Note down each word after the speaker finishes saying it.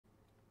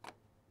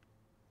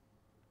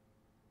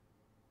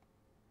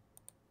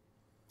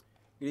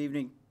Good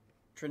evening,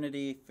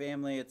 Trinity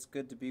family. It's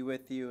good to be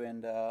with you,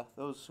 and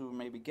those who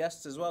may be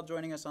guests as well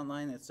joining us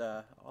online. It's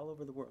all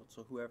over the world,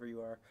 so whoever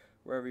you are,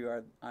 wherever you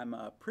are, I'm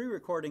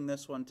pre-recording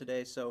this one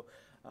today, so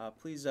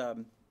please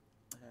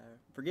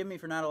forgive me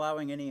for not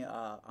allowing any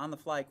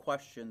on-the-fly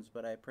questions,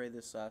 but I pray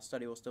this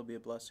study will still be a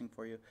blessing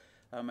for you.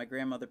 My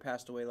grandmother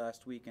passed away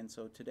last week, and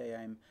so today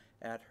I'm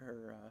at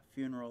her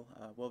funeral,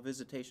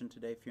 visitation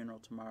today, funeral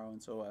tomorrow,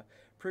 and so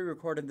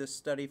pre-recorded this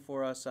study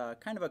for us,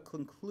 kind of a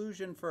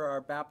conclusion for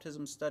our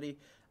baptism study.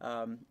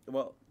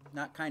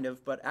 Not kind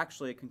of, but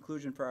actually a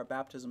conclusion for our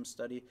baptism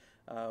study.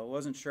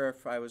 Wasn't sure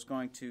if I was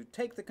going to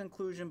take the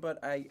conclusion,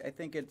 but I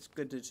think it's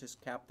good to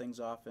just cap things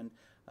off, and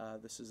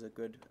this is a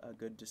good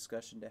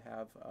discussion to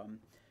have.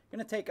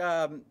 Going to take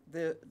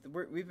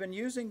we've been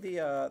using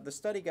the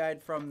study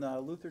guide from the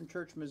Lutheran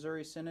Church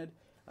Missouri Synod,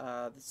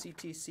 the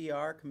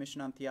CTCR,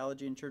 Commission on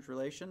Theology and Church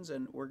Relations,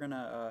 and we're going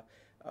to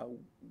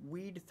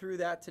weed through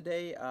that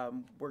today.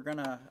 We're going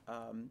to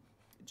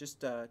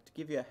just to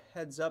give you a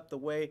heads up the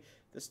way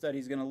the study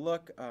is going to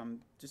look,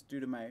 just due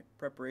to my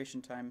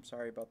preparation time.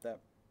 Sorry about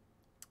that.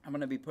 I'm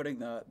going to be putting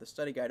the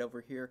study guide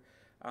over here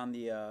on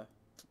the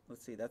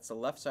let's see, that's the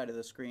left side of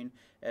the screen,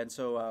 and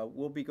so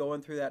we'll be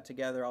going through that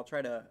together. I'll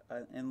try to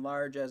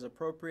enlarge as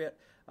appropriate,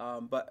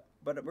 but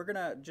we're going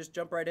to just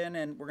jump right in,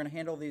 and we're going to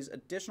handle these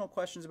additional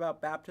questions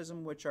about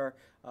baptism, which are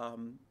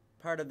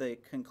part of the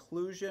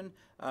conclusion,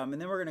 and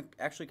then we're going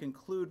to actually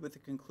conclude with the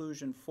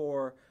conclusion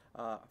for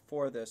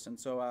this. And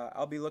so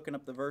I'll be looking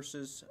up the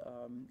verses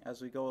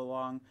as we go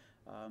along.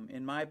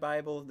 In my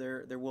Bible,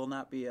 there will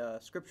not be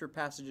scripture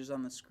passages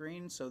on the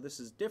screen, so this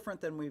is different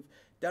than we've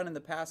done in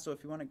the past. So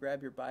if you want to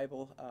grab your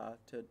Bible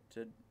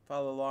to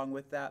follow along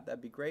with that,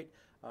 that'd be great.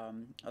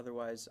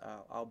 Otherwise,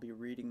 I'll be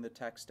reading the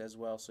text as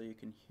well, so you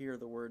can hear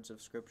the words of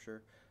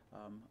Scripture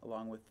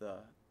along with the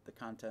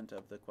content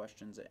of the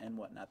questions and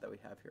whatnot that we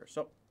have here.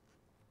 So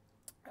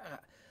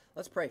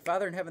let's pray.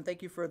 Father in heaven,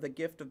 thank you for the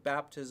gift of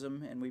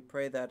baptism, and we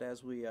pray that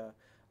as we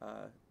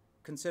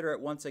consider it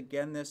once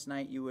again this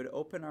night, you would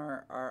open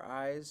our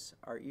eyes,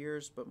 our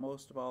ears, but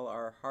most of all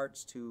our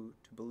hearts to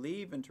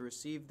believe and to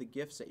receive the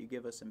gifts that you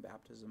give us in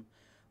baptism.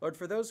 Lord,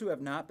 for those who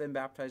have not been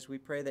baptized, we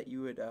pray that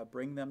you would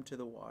bring them to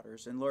the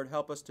waters. And Lord,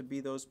 help us to be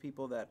those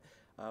people that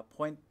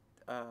point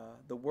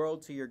the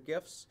world to your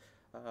gifts.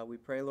 We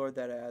pray, Lord,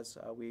 that as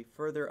we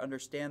further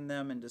understand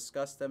them and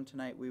discuss them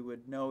tonight, we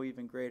would know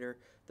even greater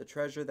the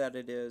treasure that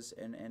it is,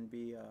 and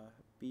be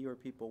your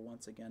people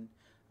once again.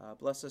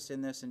 Bless us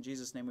in this. In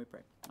Jesus' name we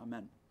pray.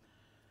 Amen.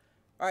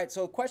 All right,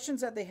 so questions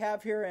that they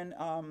have here, and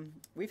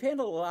we've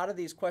handled a lot of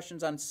these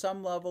questions on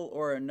some level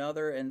or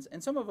another, and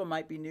some of them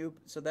might be new,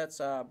 so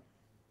that's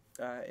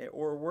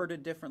or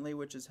worded differently,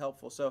 which is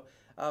helpful. So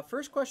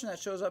first question that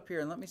shows up here,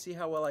 and let me see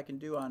how well I can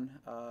do on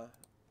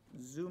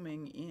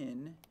zooming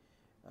in.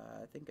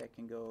 I think I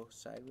can go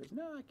sideways.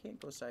 No, I can't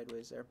go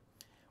sideways there.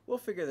 We'll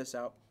figure this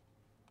out.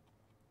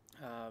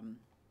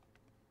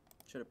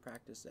 Should have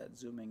practiced that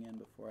zooming in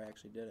before I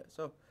actually did it.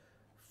 So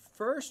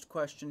first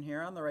question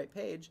here on the right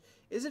page,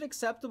 is it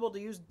acceptable to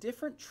use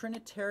different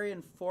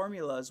Trinitarian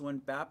formulas when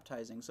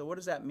baptizing? So what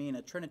does that mean,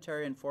 a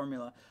Trinitarian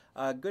formula?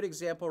 A good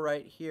example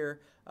right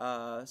here,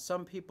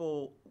 some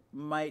people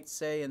might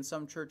say in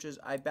some churches,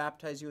 I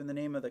baptize you in the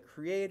name of the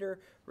Creator,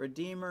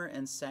 Redeemer,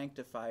 and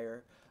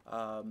Sanctifier.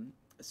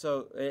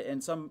 So in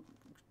some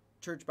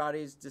church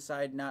bodies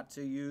decide not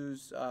to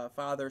use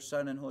Father,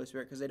 Son, and Holy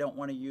Spirit because they don't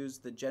want to use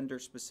the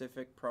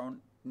gender-specific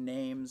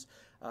names,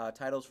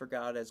 titles for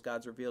God as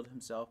God's revealed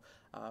himself.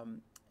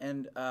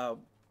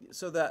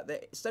 So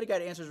the study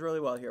guide answers really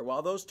well here.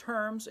 While those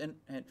terms, and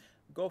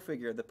go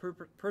figure, the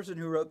person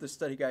who wrote the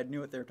study guide knew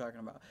what they were talking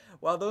about.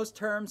 While those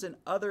terms and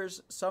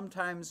others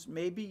sometimes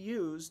may be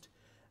used,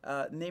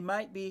 and they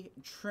might be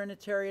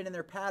Trinitarian in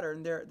their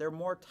pattern, they're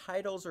more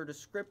titles or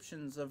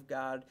descriptions of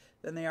God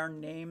than they are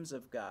names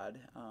of God.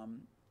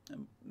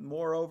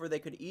 Moreover, they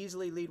could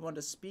easily lead one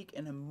to speak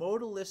in a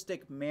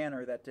modalistic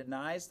manner that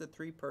denies the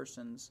three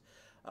persons.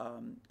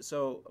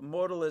 So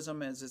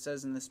modalism, as it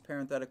says in this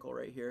parenthetical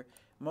right here,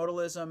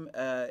 modalism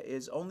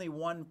is only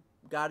one.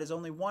 God is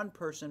only one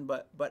person,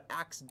 but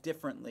acts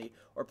differently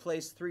or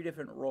plays three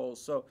different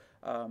roles. So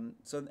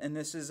and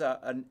this is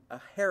a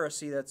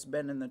heresy that's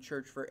been in the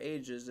church for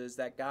ages, is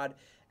that God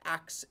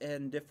acts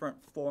in different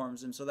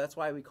forms, and so that's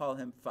why we call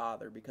him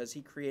Father, because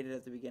he created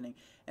at the beginning,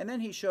 and then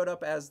he showed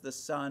up as the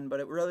Son,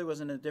 but it really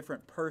wasn't a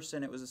different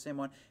person, it was the same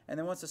one. And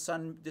then once the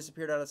Son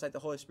disappeared out of sight, the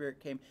Holy Spirit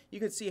came. You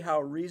could see how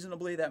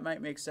reasonably that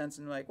might make sense,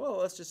 and like, well,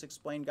 let's just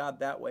explain God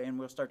that way and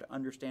we'll start to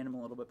understand him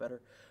a little bit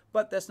better.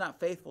 But that's not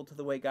faithful to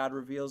the way God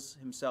reveals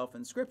himself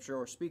in Scripture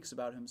or speaks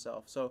about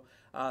himself. So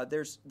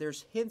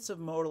there's hints of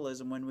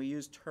modalism when we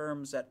use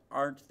terms that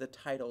aren't the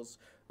titles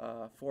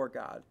for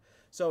God.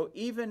 So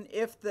even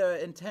if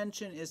the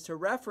intention is to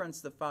reference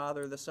the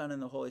Father, the Son,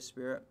 and the Holy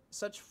Spirit,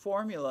 such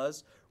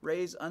formulas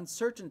raise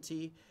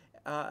uncertainty,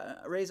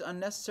 raise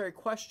unnecessary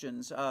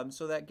questions.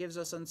 So that gives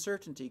us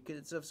uncertainty,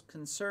 gives us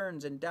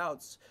concerns and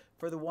doubts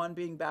for the one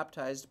being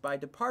baptized by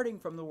departing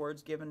from the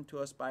words given to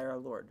us by our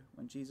Lord,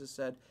 when Jesus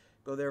said,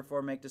 "Go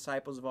therefore, make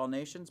disciples of all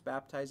nations,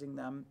 baptizing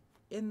them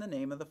in the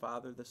name of the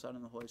Father, the Son,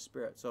 and the Holy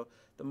Spirit." So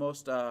the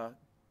most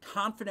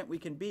confident we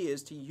can be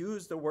is to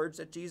use the words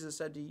that Jesus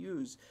said to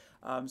use.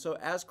 So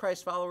as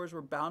Christ's followers,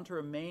 we're bound to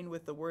remain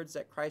with the words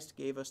that Christ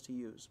gave us to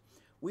use.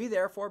 We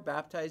therefore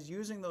baptize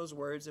using those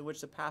words in which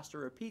the pastor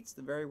repeats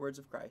the very words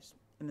of Christ,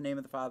 in the name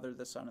of the Father,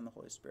 the Son, and the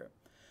Holy Spirit.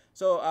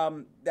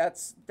 So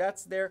that's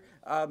there.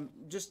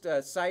 Just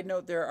a side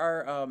note, there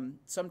are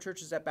some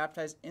churches that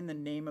baptize in the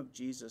name of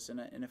Jesus.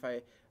 And if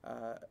I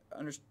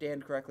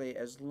understand correctly,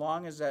 as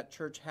long as that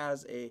church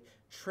has a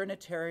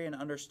Trinitarian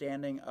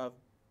understanding of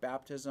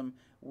baptism,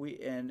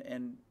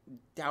 and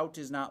doubt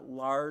is not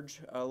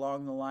large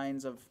along the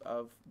lines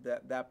of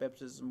that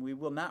baptism, we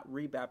will not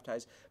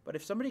rebaptize. But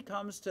if somebody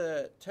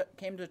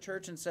came to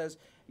church and says,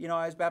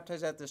 I was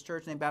baptized at this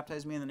church and they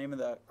baptized me in the name of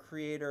the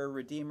Creator,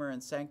 Redeemer,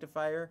 and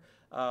Sanctifier,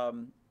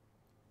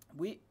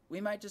 we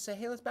might just say,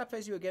 hey, let's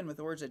baptize you again with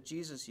the words that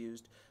Jesus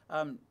used.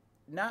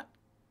 Not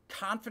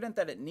confident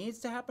that it needs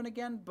to happen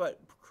again, but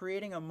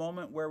creating a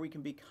moment where we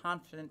can be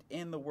confident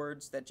in the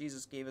words that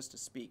Jesus gave us to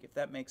speak, if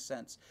that makes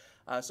sense.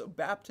 So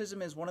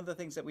baptism is one of the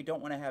things that we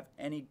don't want to have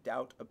any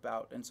doubt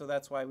about, and so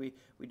that's why we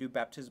do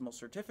baptismal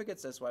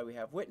certificates. That's why we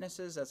have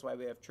witnesses. That's why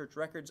we have church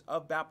records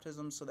of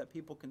baptism, so that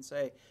people can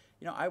say,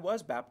 I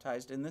was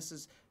baptized, and this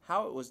is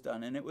how it was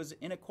done, and it was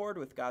in accord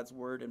with God's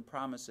word and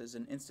promises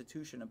and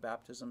institution of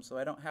baptism, so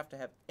I don't have to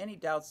have any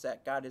doubts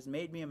that God has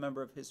made me a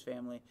member of his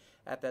family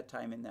at that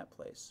time in that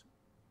place.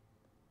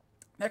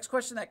 Next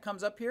question that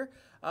comes up here,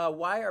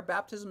 why are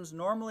baptisms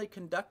normally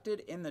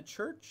conducted in the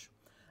church?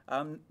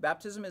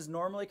 Baptism is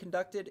normally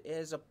conducted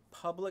as a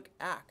public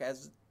act,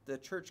 as the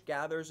church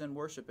gathers and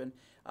worship. And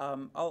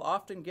I'll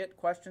often get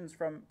questions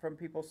from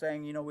people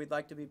saying, we'd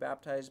like to be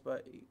baptized,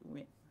 but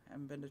we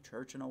haven't been to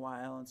church in a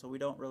while, and so we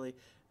don't really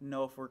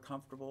know if we're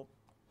comfortable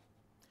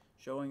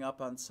showing up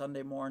on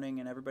Sunday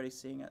morning and everybody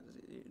seeing it.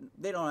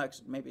 They don't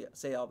actually maybe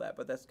say all that,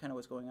 but that's kind of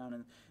what's going on.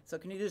 And so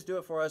can you just do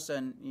it for us,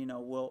 and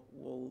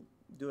we'll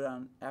do it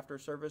on after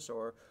service,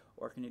 or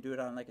can you do it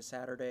on like a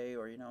Saturday,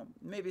 or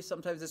maybe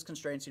sometimes there's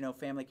constraints,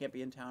 family can't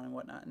be in town and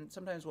whatnot, and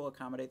sometimes we'll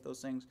accommodate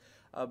those things,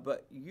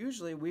 but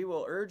usually we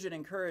will urge and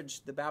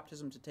encourage the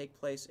baptism to take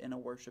place in a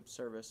worship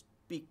service,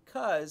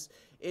 because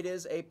it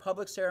is a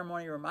public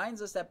ceremony. It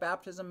reminds us that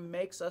baptism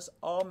makes us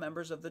all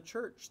members of the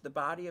church, the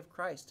body of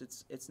Christ.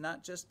 It's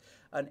not just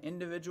an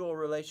individual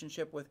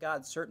relationship with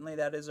God. Certainly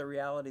that is a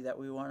reality that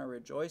we want to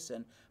rejoice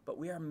in, but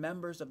we are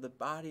members of the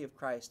body of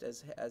Christ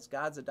as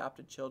God's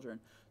adopted children.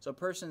 So a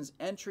person's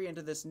entry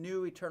into this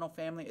new eternal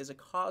family is a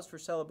cause for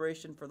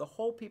celebration for the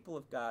whole people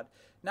of God,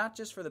 not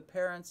just for the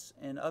parents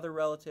and other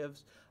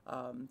relatives.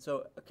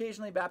 So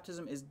occasionally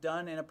baptism is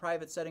done in a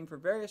private setting for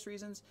various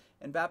reasons,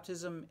 and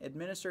baptism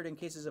administered in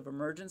cases of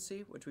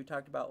emergency, which we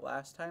talked about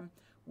last time,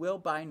 will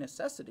by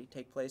necessity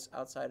take place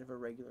outside of a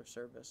regular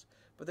service.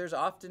 But there's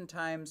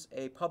oftentimes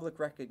a public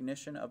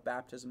recognition of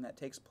baptism that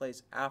takes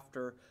place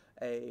after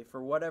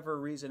for whatever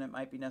reason it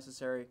might be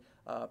necessary,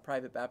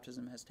 private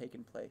baptism has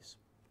taken place.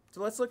 So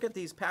let's look at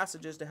these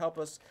passages to help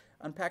us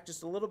unpack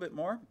just a little bit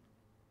more.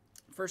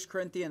 1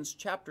 Corinthians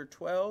chapter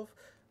 12,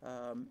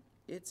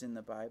 it's in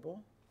the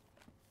Bible.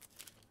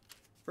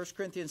 1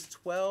 Corinthians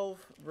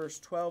 12, verse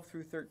 12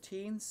 through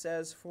 13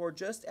 says, "For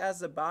just as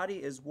the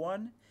body is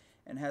one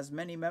and has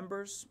many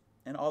members,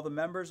 and all the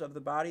members of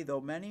the body,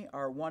 though many,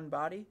 are one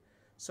body,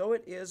 so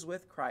it is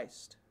with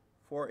Christ.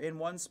 For in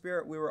one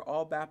Spirit we were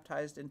all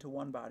baptized into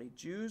one body,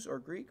 Jews or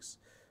Greeks,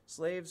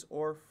 slaves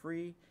or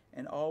free,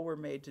 and all were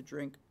made to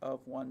drink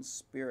of one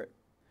Spirit."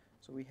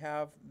 So we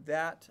have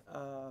that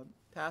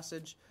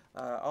passage,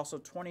 also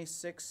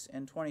 26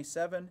 and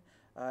 27.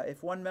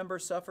 "If one member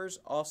suffers,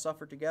 all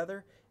suffer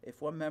together. If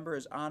one member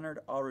is honored,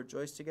 all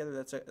rejoice together."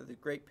 That's the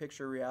great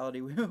picture reality.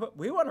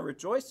 We want to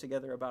rejoice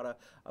together about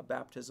a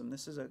baptism.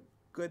 This is a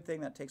good thing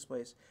that takes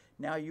place.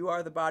 "Now you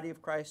are the body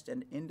of Christ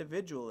and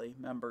individually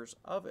members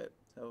of it."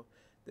 So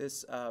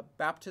this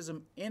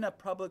baptism in a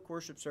public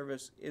worship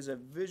service is a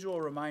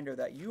visual reminder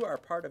that you are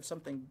part of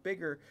something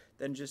bigger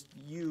than just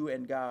you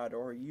and God,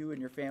 or you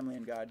and your family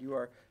and God. You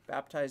are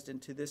baptized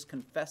into this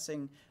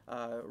confessing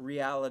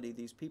reality.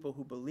 These people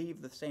who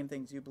believe the same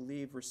things you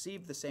believe,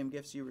 receive the same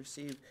gifts you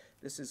receive.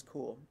 This is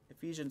cool.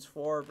 Ephesians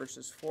 4,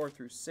 verses 4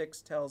 through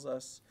 6 tells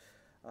us,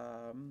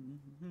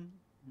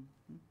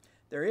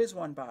 "There is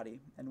one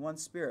body and one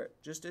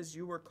Spirit, just as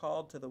you were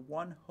called to the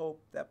one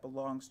hope that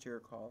belongs to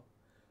your call.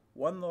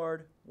 One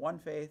Lord, one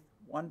faith,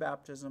 one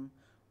baptism,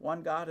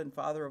 one God and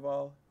Father of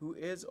all, who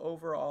is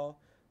over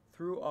all,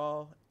 through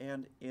all,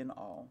 and in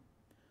all."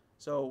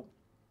 So,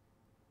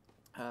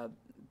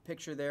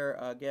 picture there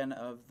again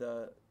of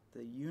the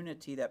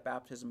unity that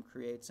baptism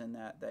creates, and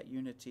that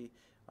unity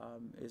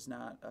is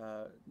not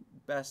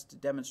best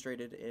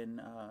demonstrated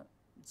in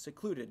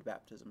secluded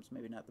baptisms,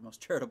 maybe not the most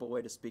charitable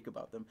way to speak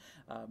about them,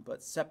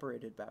 but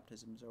separated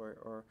baptisms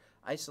or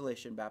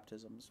isolation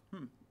baptisms.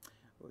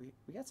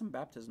 We got some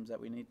baptisms that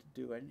we need to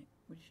do.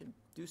 We should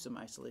do some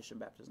isolation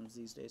baptisms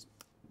these days.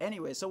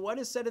 Anyway, so what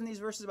is said in these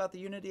verses about the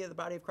unity of the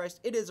body of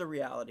Christ? It is a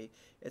reality.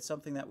 It's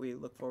something that we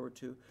look forward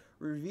to.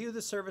 Review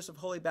the service of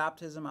holy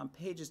baptism on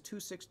pages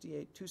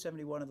 268,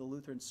 271 of the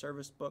Lutheran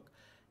Service Book.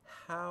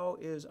 How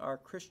is our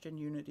Christian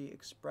unity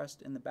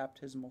expressed in the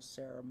baptismal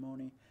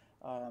ceremony?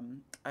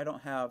 I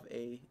don't have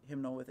a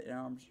hymnal within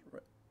arm's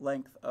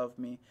length of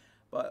me,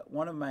 but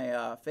one of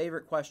my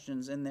favorite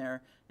questions in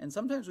there, and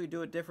sometimes we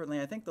do it differently.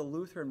 I think the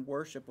Lutheran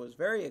worship was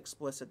very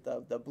explicit,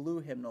 the blue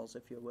hymnals,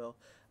 if you will,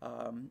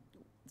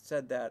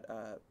 said that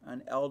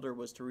an elder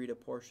was to read a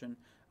portion.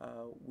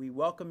 We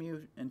welcome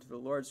you into the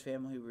Lord's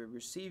family. We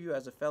receive you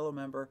as a fellow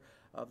member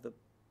of the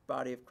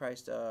body of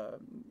Christ. I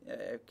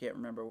can't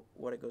remember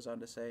what it goes on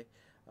to say,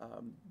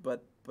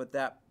 but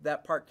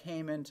that part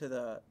came into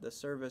the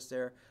service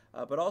there.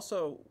 But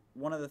also,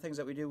 one of the things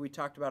that we do, we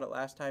talked about it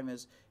last time,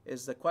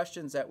 is the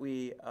questions that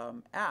we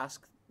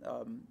ask.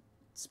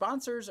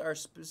 Sponsors are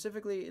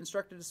specifically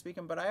instructed to speak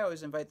them, but I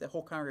always invite the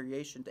whole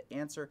congregation to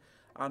answer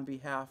on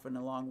behalf and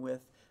along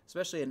with,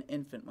 especially an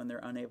infant when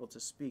they're unable to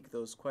speak,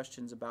 those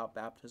questions about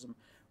baptism,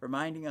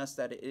 reminding us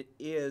that it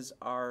is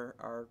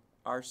our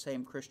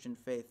same Christian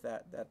faith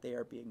that they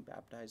are being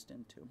baptized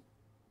into.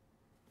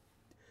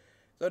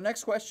 So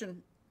next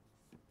question,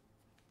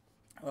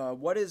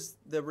 what is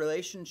the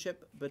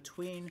relationship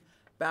between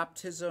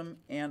baptism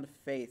and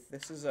faith?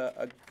 This is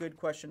a good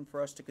question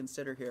for us to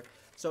consider here.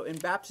 So in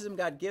baptism,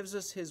 God gives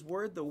us his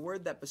word, the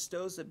word that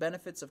bestows the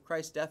benefits of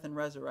Christ's death and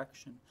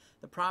resurrection.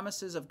 The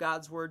promises of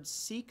God's word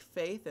seek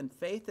faith, and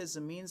faith is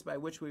the means by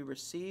which we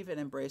receive and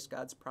embrace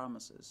God's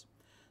promises.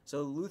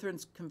 So Lutheran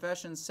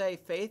confessions say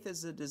faith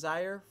is the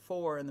desire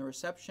for and the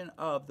reception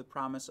of the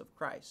promise of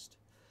Christ.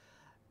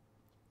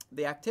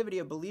 The activity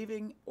of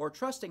believing or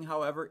trusting,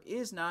 however,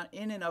 is not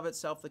in and of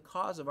itself the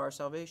cause of our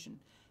salvation.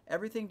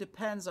 Everything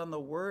depends on the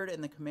word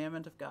and the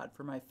commandment of God.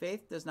 For my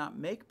faith does not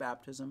make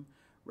baptism,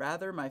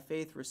 rather my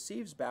faith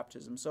receives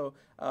baptism. So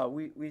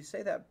we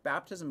say that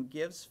baptism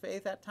gives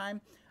faith at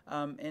time,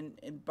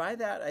 and by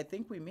that I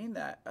think we mean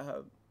that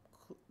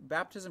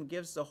baptism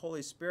gives the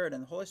Holy Spirit,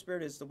 and the Holy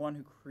Spirit is the one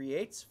who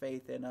creates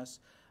faith in us.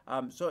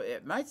 So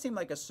it might seem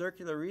like a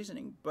circular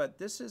reasoning, but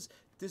this is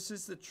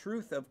the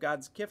truth of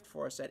God's gift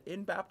for us, that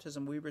in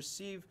baptism we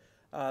receive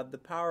the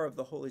power of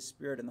the Holy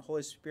Spirit, and the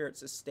Holy Spirit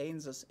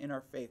sustains us in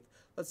our faith.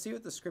 Let's see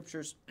what the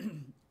scriptures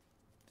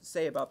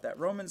say about that.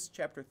 Romans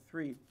chapter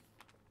 3,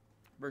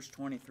 verse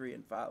 23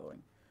 and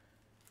following.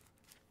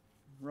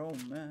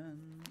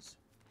 Romans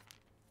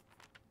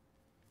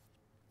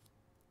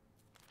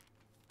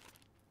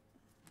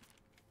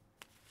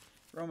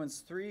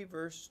 3,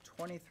 verse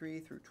 23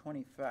 through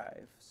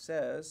 25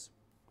 says,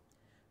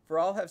 "For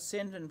all have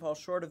sinned and fall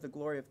short of the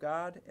glory of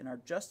God, and are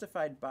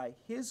justified by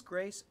his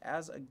grace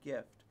as a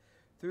gift,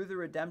 through the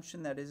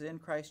redemption that is in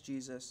Christ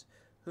Jesus,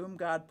 whom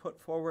God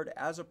put forward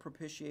as a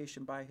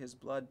propitiation by his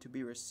blood to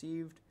be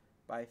received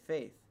by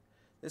faith.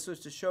 This was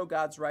to show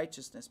God's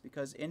righteousness,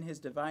 because in his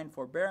divine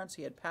forbearance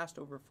he had passed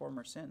over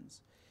former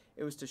sins.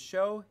 It was to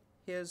show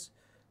his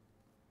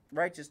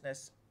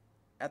righteousness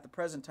at the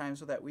present time,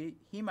 so that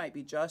he might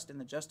be just and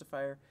the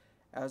justifier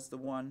as the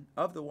one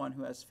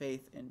who has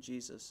faith in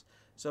Jesus."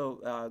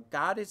 So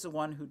God is the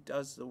one who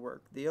does the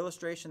work. The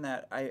illustration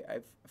that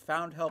I've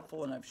found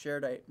helpful, and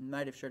I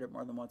might have shared it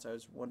more than once, I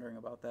was wondering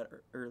about that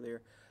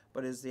earlier,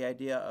 but is the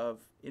idea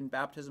of in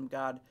baptism,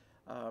 God,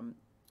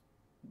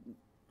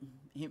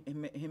 he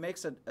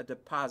makes a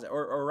deposit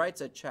or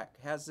writes a check,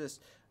 has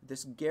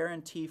this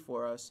guarantee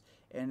for us,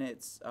 and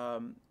it's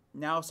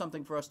now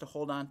something for us to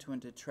hold on to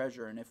and to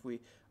treasure. And if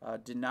we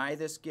deny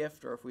this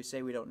gift, or if we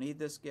say we don't need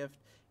this gift,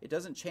 it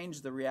doesn't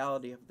change the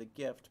reality of the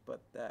gift,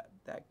 but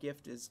that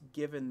gift is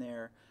given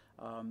there.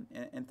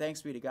 And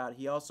thanks be to God,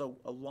 he also,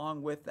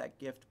 along with that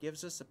gift,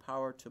 gives us the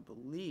power to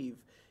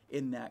believe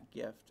in that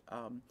gift.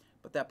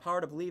 But that power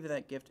to believe in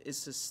that gift is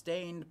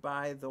sustained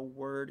by the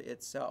word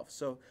itself.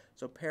 So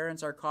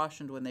parents are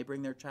cautioned when they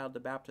bring their child to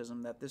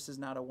baptism that this is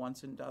not a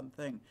once and done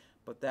thing,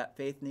 but that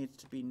faith needs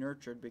to be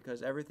nurtured,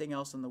 because everything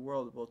else in the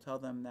world will tell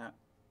them that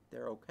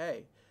they're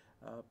okay.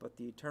 But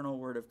the eternal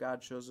word of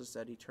God shows us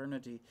that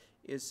eternity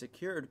is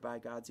secured by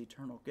God's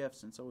eternal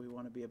gifts, and so we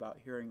want to be about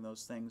hearing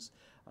those things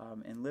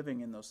and living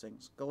in those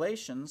things.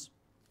 Galatians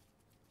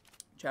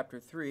chapter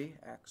 3,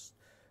 Acts,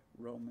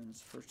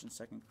 Romans, 1st and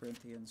 2nd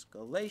Corinthians.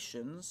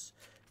 Galatians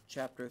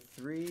chapter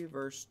 3,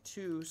 verse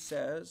 2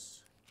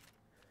 says,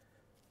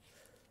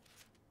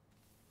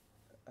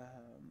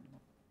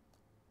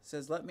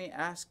 "Let me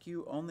ask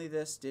you only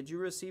this, did you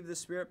receive the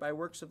Spirit by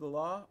works of the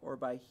law, or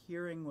by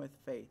hearing with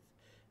faith?"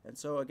 And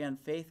so again,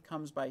 faith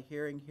comes by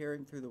hearing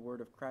through the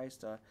word of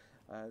Christ,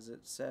 as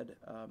it said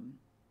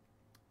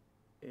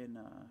in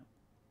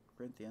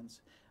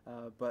Corinthians.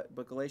 But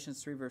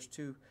Galatians 3, verse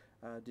 2,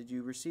 did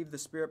you receive the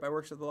Spirit by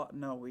works of the law?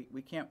 No,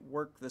 we can't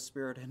work the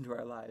Spirit into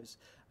our lives.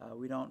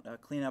 We don't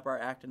clean up our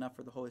act enough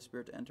for the Holy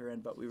Spirit to enter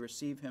in, but we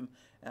receive him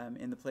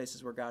in the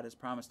places where God has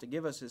promised to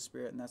give us his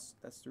Spirit, and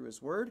that's through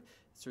his word.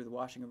 It's through the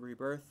washing of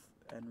rebirth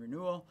and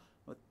renewal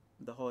with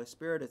the Holy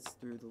Spirit. It's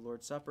through the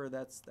Lord's Supper.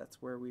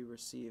 That's where we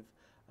receive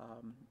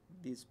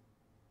these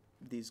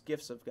these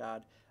gifts of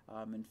God,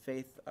 and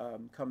faith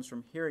comes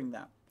from hearing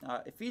that.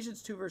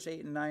 Ephesians 2, verse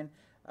 8 and 9,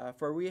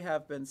 for we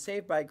have been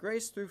saved by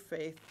grace through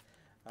faith,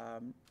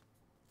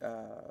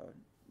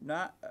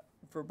 not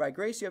for by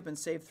grace you have been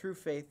saved through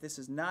faith. This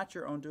is not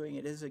your own doing;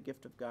 it is a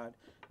gift of God,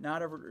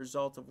 not a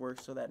result of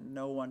works, so that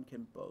no one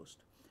can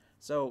boast.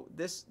 So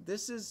this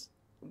is,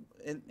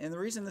 and the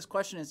reason this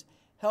question is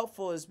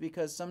helpful is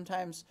because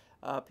sometimes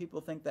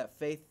people think that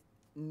faith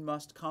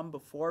must come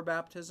before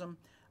baptism.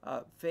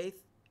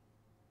 Faith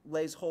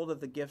lays hold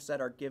of the gifts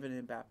that are given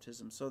in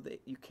baptism, so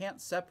that you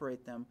can't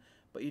separate them,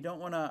 but you don't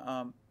want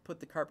to put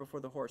the cart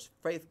before the horse.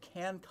 Faith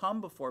can come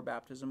before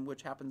baptism,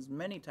 which happens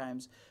many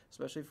times,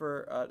 especially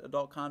for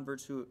adult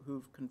converts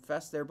who've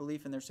confessed their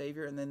belief in their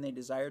Savior, and then they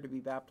desire to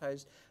be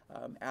baptized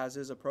as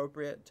is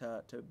appropriate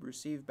to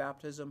receive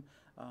baptism.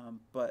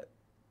 But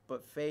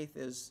faith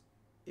is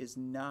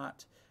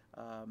not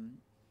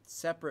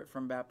separate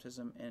from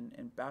baptism,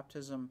 and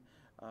baptism,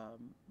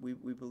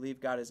 we believe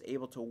God is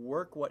able to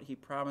work what he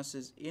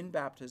promises in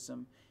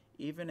baptism,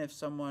 even if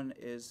someone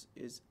is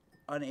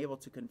unable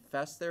to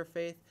confess their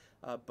faith,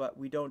 but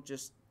we don't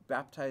just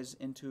baptize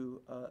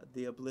into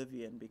the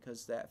oblivion,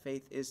 because that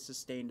faith is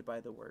sustained by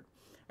the word.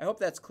 I hope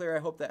that's clear. I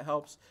hope that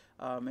helps.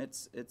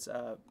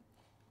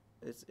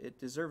 It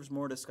deserves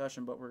more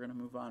discussion, but we're going to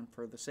move on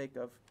for the sake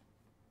of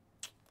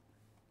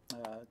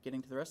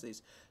getting to the rest of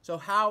these. So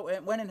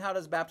when and how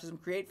does baptism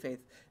create faith?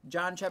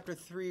 John chapter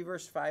 3,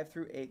 verse 5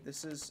 through 8.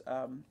 This is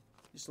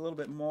just a little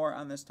bit more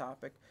on this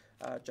topic.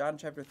 John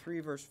chapter 3,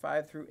 verse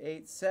 5 through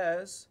 8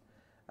 says,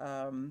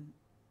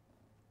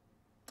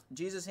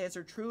 Jesus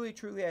answered, truly,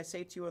 truly, I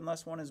say to you,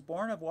 unless one is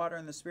born of water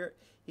and the Spirit,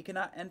 he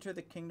cannot enter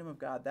the kingdom of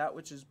God. That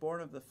which is born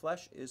of the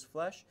flesh is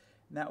flesh,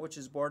 and that which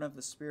is born of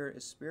the Spirit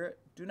is spirit.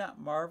 Do not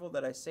marvel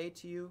that I say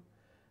to you,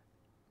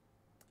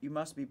 you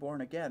must be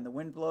born again. The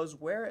wind blows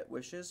where it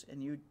wishes,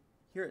 and you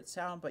hear its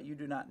sound, but you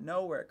do not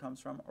know where it comes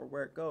from or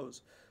where it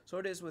goes. So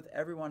it is with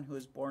everyone who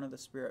is born of the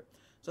Spirit.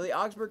 So the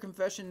Augsburg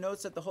Confession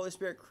notes that the Holy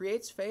Spirit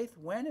creates faith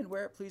when and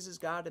where it pleases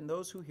God and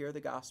those who hear the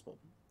gospel.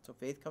 So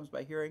faith comes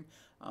by hearing,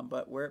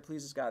 but where it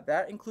pleases God.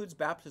 That includes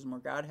baptism, where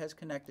God has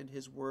connected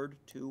his word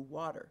to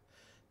water.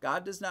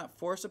 God does not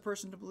force a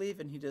person to believe,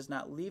 and he does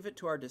not leave it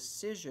to our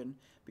decision,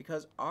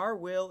 because our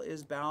will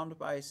is bound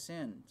by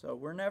sin. So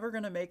we're never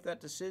going to make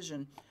that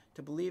decision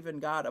to believe in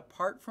God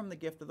apart from the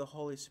gift of the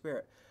Holy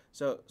Spirit.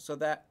 So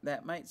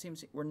that might seem,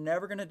 we're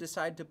never going to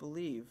decide to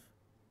believe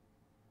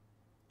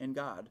in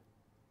God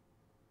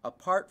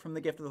apart from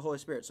the gift of the Holy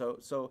Spirit.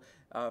 So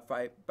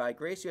by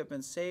grace you have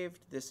been saved.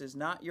 This is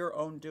not your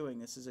own doing.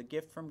 This is a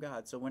gift from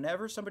God. So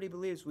whenever somebody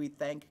believes, we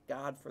thank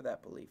God for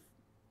that belief.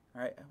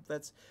 All right,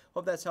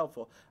 hope that's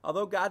helpful.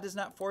 Although God does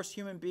not force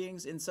human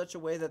beings in such a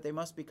way that they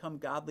must become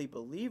godly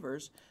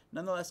believers,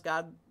 nonetheless,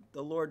 God,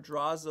 the Lord,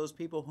 draws those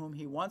people whom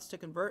he wants to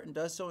convert, and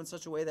does so in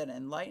such a way that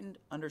enlightened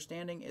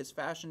understanding is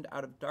fashioned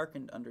out of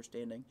darkened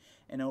understanding,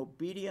 and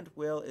obedient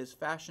will is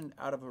fashioned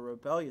out of a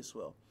rebellious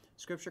will.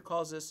 Scripture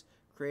calls this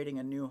creating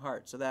a new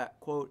heart. So that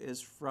quote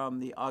is from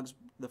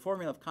the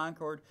Formula of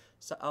Concord,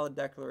 Solid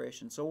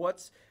Declaration. So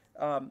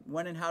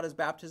when and how does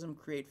baptism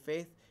create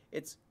faith?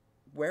 It's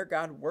where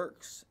God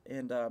works.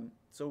 And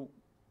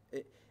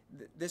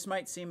this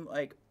might seem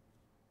like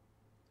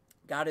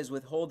God is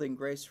withholding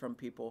grace from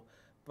people,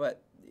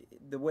 but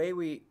the way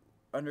we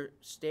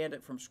understand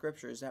it from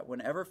Scripture is that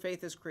whenever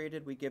faith is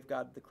created, we give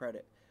God the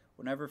credit.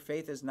 Whenever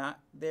faith is not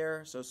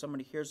there, so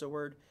somebody hears a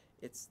word,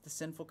 it's the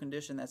sinful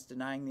condition that's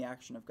denying the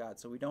action of God.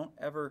 So we don't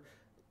ever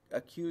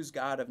accuse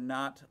God of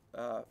not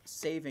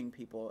saving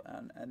people,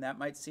 and that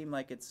might seem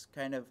like it's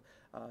kind of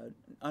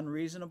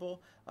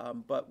unreasonable,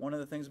 but one of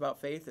the things about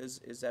faith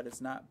is that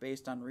it's not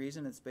based on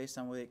reason. It's based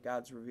on the way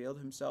God's revealed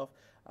himself,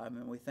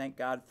 and we thank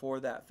God for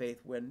that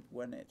faith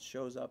when it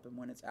shows up and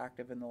when it's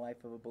active in the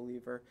life of a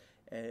believer,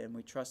 and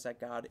we trust that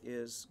God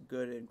is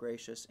good and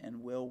gracious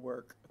and will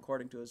work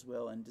according to his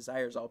will and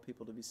desires all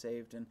people to be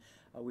saved, and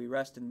we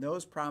rest in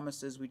those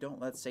promises. We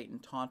don't let Satan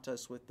taunt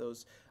us with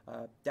those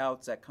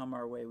doubts that come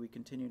our way. We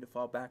continue to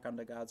fall back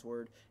onto God's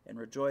word and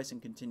rejoice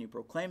and continue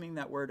proclaiming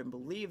that word and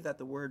believe that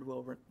the word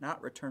will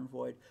not return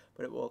void,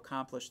 but it will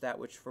accomplish that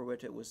for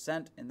which it was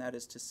sent, and that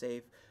is to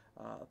save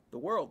the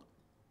world.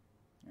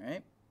 All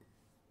right.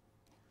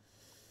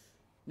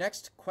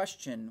 Next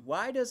question.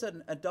 Why does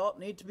an adult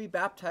need to be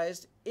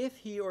baptized if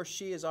he or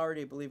she is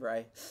already a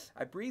believer?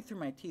 I breathe through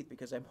my teeth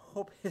because I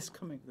hope it's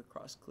coming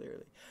across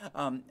clearly.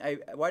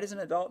 Why does an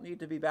adult need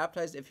to be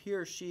baptized if he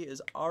or she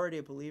is already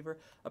a believer?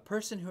 A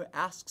person who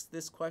asks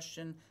this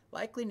question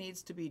likely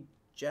needs to be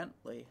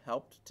gently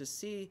helped to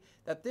see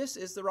that this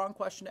is the wrong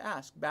question to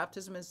ask.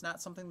 Baptism is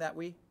not something that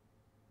we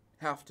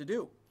have to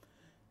do.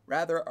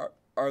 Rather,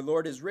 our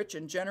Lord is rich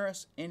and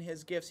generous in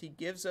his gifts. He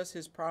gives us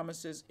his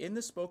promises in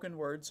the spoken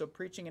word. So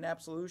preaching and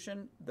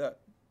absolution,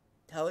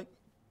 telling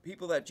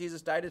people that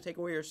Jesus died to take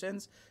away your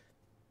sins,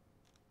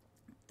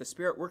 the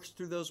Spirit works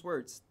through those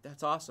words.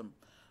 That's awesome.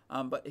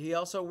 But he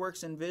also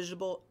works in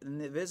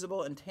the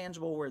visible and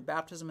tangible word,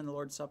 baptism and the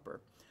Lord's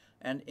Supper.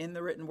 and in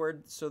the written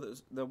word, so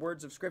the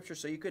words of Scripture.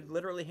 So you could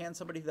literally hand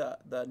somebody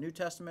the New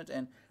Testament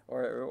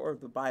or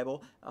the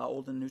Bible,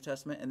 Old and New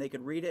Testament, and they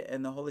could read it,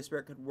 and the Holy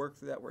Spirit could work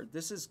through that word.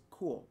 This is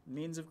cool.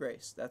 Means of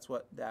grace. That's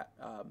what that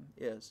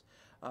is.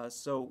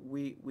 So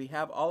we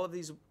have all of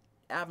these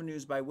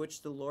avenues by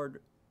which the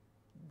Lord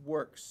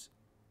works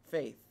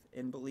faith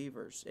in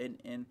believers,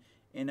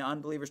 in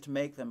unbelievers to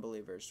make them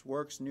believers,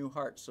 works new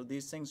hearts. So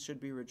these things should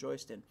be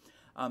rejoiced in.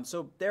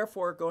 So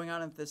therefore, going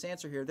on with this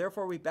answer here,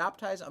 therefore we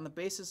baptize on the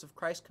basis of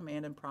Christ's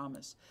command and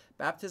promise.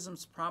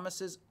 Baptism's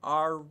promises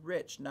are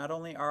rich. Not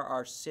only are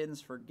our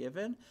sins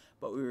forgiven,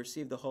 but we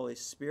receive the Holy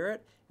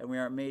Spirit, and we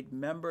are made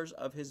members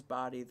of his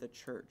body, the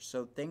church.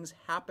 So things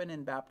happen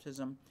in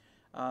baptism,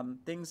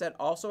 things that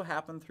also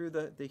happen through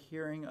the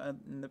hearing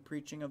and the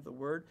preaching of the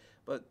word,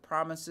 but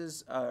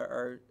promises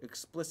are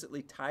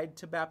explicitly tied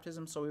to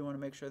baptism, so we want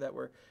to make sure that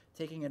we're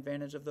taking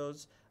advantage of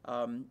those.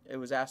 It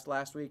was asked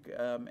last week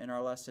in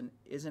our lesson,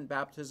 isn't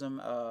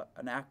baptism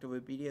an act of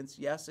obedience?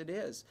 Yes, it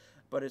is,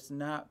 but it's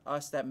not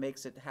us that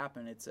makes it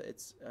happen. It's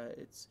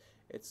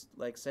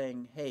like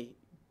saying, hey,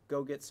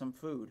 go get some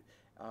food.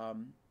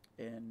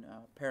 And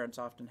parents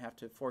often have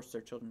to force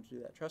their children to do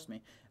that, trust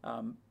me.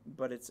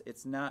 But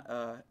it's not,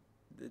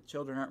 the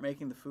children aren't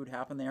making the food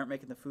happen. They aren't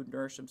making the food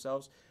nourish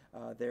themselves.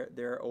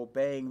 They're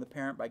obeying the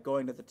parent by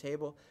going to the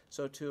table.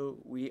 So too,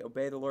 we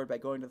obey the Lord by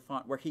going to the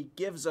font where he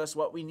gives us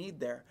what we need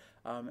there.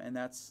 And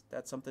that's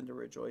something to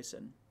rejoice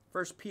in.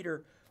 1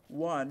 Peter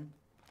 1,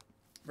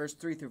 verse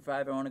 3 through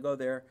 5, I want to go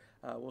there.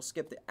 We'll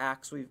skip the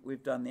Acts.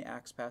 We've done the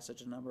Acts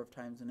passage a number of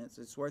times, and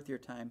it's worth your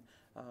time.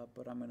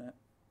 But I'm going to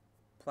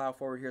plow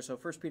forward here. So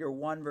 1 Peter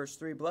 1, verse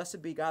 3,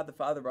 Blessed be God the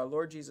Father of our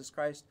Lord Jesus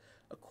Christ,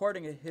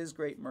 according to his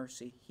great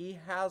mercy. He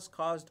has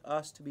caused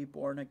us to be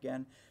born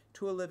again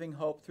to a living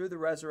hope through the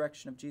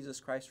resurrection of Jesus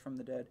Christ from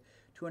the dead,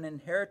 to an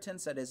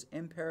inheritance that is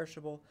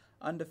imperishable,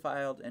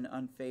 undefiled, and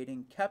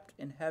unfading, kept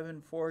in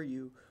heaven for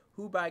you,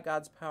 who by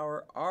God's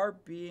power are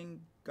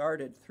being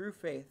guarded through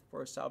faith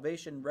for a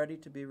salvation ready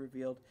to be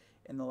revealed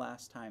in the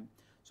last time.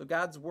 So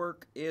God's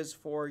work is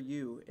for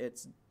you.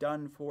 It's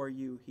done for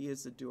you. He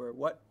is the doer.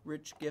 What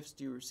rich gifts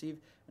do you receive?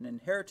 An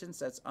inheritance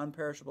that's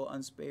unperishable,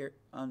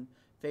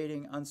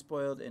 unfading,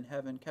 unspoiled in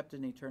heaven, kept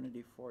in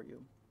eternity for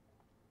you.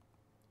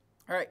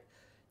 All right.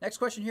 Next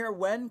question here.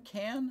 When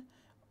can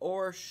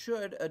or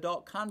should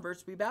adult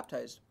converts be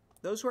baptized?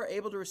 Those who are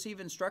able to receive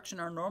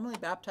instruction are normally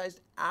baptized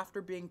after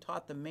being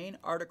taught the main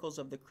articles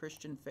of the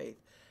Christian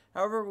faith.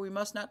 However, we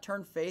must not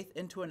turn faith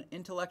into an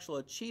intellectual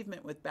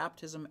achievement with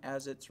baptism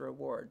as its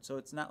reward. So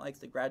it's not like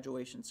the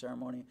graduation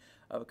ceremony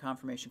of a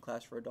confirmation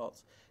class for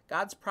adults.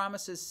 God's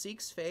promises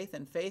seeks faith,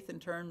 and faith in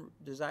turn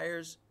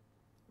desires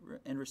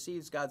and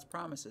receives God's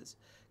promises.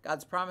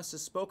 God's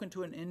promises spoken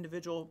to an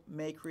individual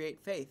may create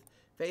faith.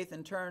 Faith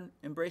in turn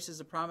embraces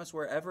the promise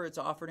wherever it's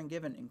offered and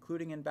given,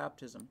 including in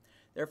baptism.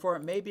 Therefore,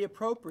 it may be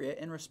appropriate,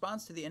 in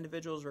response to the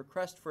individual's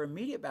request for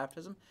immediate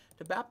baptism,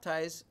 to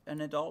baptize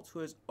an adult who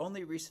has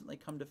only recently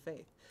come to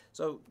faith.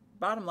 So,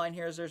 bottom line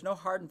here is there's no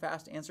hard and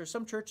fast answer.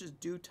 Some churches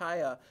do tie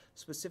a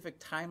specific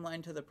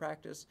timeline to the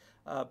practice,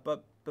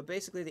 but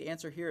basically the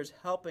answer here is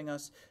helping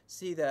us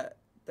see that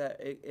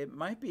it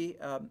might be,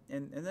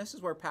 and this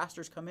is where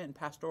pastors come in.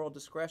 Pastoral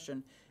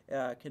discretion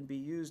can be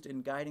used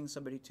in guiding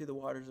somebody to the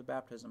waters of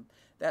baptism.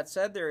 That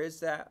said, there is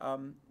that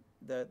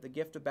the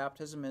gift of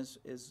baptism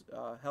is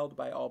held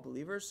by all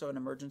believers, so an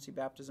emergency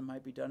baptism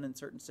might be done in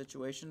certain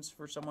situations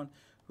for someone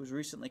who's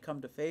recently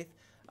come to faith.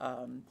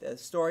 The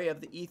story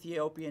of the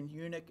Ethiopian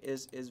eunuch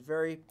is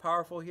very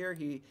powerful here.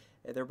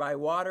 They're by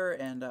water,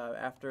 and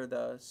after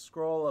the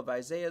scroll of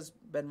Isaiah's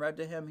been read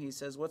to him, he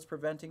says, what's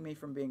preventing me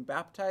from being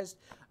baptized?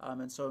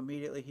 And so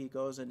immediately he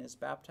goes and is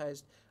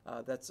baptized.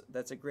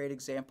 That's a great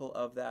example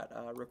of that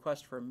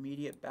request for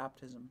immediate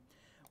baptism.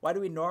 Why do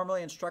we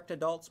normally instruct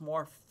adults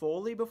more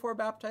fully before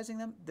baptizing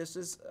them? This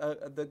is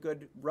the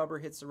good rubber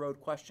hits the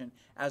road question,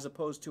 as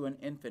opposed to an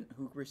infant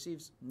who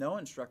receives no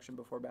instruction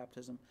before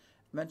baptism.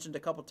 Mentioned a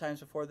couple times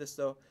before this,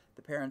 though,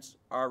 the parents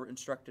are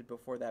instructed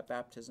before that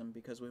baptism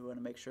because we want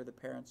to make sure the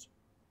parents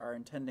are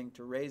intending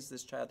to raise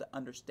this child to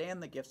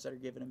understand the gifts that are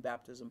given in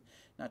baptism,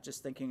 not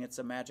just thinking it's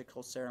a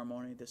magical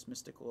ceremony, this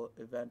mystical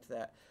event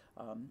that...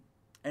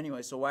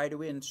 Anyway, so why do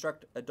we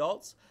instruct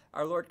adults?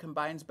 Our Lord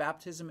combines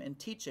baptism and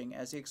teaching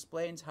as he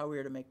explains how we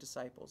are to make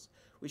disciples.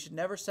 We should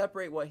never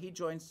separate what he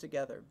joins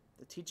together.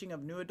 The teaching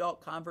of new adult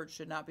converts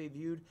should not be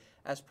viewed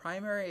as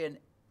primarily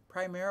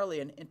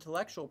an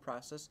intellectual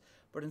process,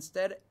 but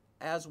instead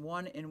as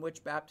one in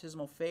which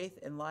baptismal faith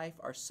and life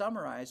are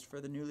summarized for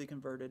the newly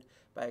converted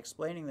by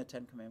explaining the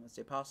Ten Commandments,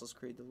 the Apostles'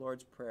 Creed, the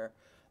Lord's Prayer,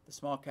 the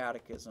Small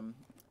Catechism,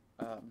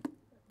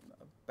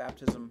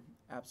 baptism,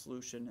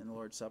 absolution, and the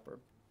Lord's Supper.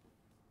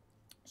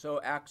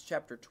 So Acts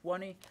chapter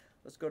 20,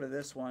 let's go to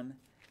this one.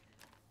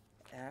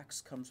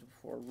 Acts comes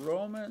before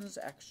Romans.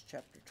 Acts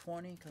chapter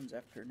 20 comes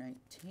after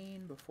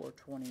 19, before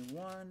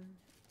 21.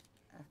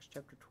 Acts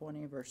chapter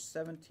 20, verse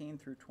 17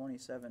 through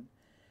 27.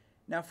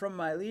 Now from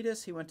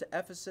Miletus he went to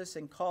Ephesus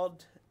and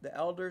called the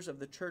elders of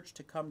the church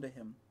to come to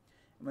him.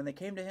 And when they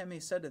came to him, he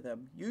said to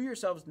them, You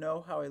yourselves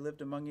know how I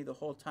lived among you the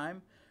whole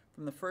time,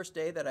 from the first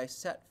day that I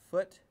set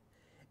foot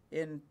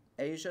in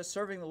Asia,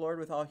 serving the Lord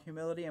with all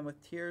humility and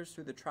with tears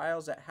through the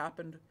trials that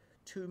happened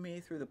to me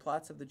through the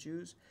plots of the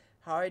Jews,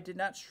 how I did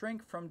not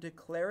shrink from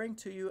declaring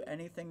to you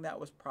anything that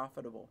was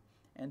profitable,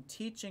 and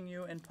teaching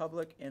you in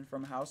public and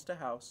from house to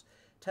house,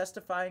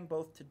 testifying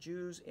both to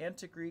Jews and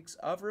to Greeks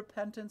of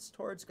repentance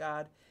towards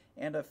God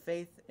and of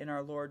faith in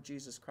our Lord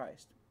Jesus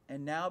Christ.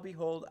 And now,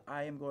 behold,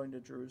 I am going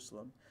to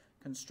Jerusalem,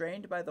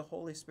 constrained by the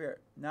Holy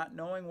Spirit, not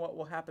knowing what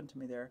will happen to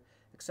me there,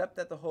 except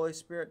that the Holy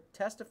Spirit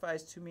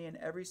testifies to me in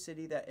every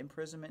city that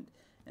imprisonment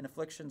and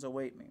afflictions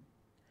await me.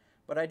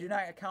 But I do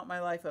not account my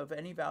life of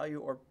any value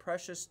or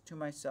precious to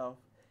myself,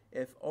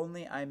 if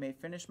only I may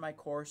finish my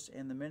course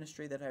in the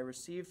ministry that I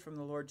received from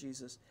the Lord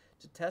Jesus,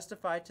 to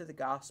testify to the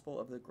gospel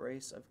of the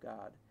grace of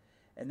God.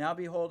 And now,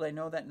 behold, I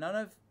know that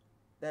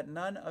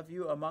none of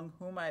you among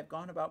whom I have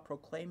gone about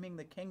proclaiming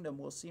the kingdom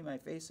will see my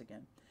face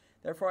again.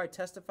 Therefore I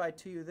testify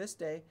to you this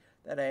day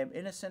that I am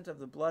innocent of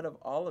the blood of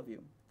all of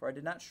you, for I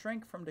did not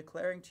shrink from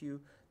declaring to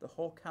you the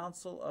whole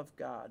counsel of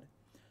God.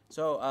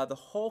 So the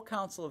whole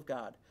counsel of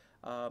God,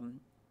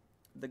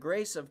 the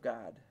grace of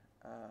God,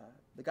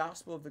 the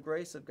gospel of the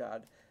grace of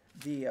God,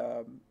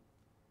 the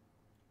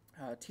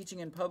teaching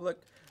in public,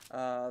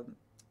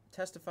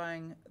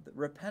 testifying the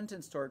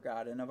repentance toward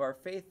God and of our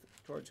faith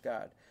towards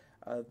God,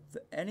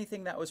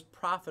 anything that was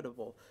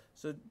profitable.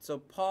 So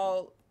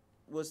Paul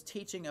was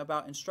teaching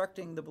about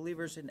instructing the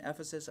believers in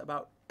Ephesus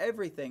about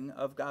everything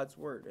of God's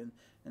word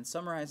and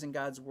summarizing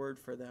God's word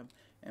for them.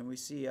 And we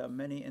see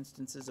many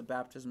instances of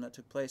baptism that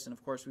took place. And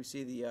of course, we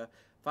see the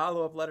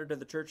follow-up letter to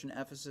the church in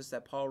Ephesus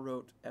that Paul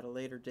wrote at a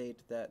later date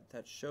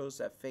that shows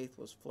that faith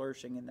was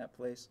flourishing in that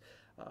place.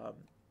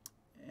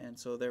 And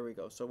so there we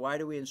go. So why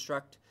do we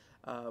instruct?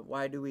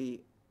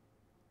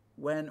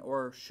 When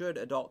or should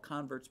adult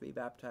converts be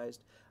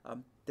baptized?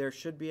 There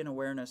should be an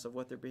awareness of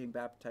what they're being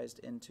baptized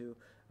into,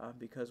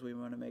 because we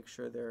want to make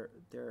sure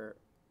they're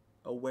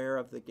aware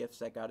of the gifts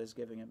that God is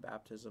giving in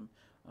baptism,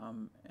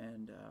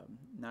 and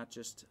not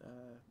just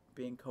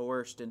being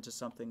coerced into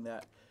something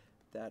that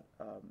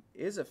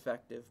is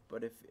effective.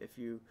 But if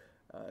you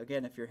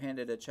again, if you're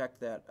handed a check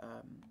that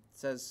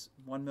says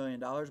 $1 million,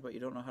 but you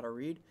don't know how to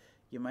read,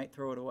 you might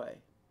throw it away.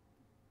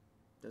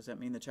 Does that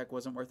mean the check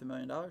wasn't worth $1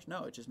 million?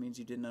 No, it just means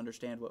you didn't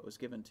understand what was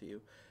given to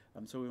you.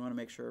 So we want to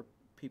make sure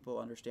people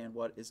understand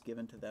what is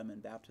given to them in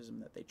baptism,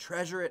 that they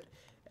treasure it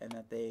and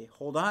that they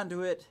hold on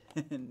to it.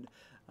 And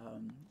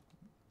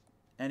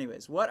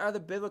anyways, what are the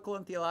biblical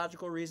and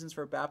theological reasons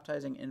for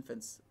baptizing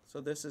infants?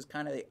 So this is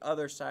kind of the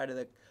other side of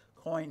the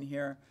coin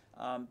here.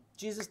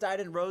 Jesus died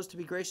and rose to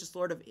be gracious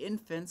Lord of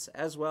infants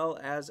as well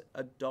as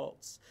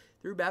adults.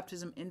 Through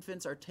baptism,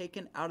 infants are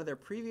taken out of their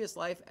previous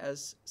life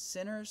as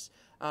sinners,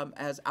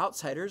 as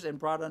outsiders, and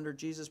brought under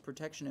Jesus'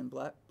 protection and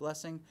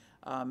blessing.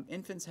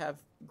 Infants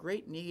have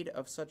great need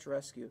of such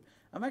rescue.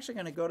 I'm actually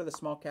going to go to the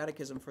Small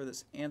Catechism for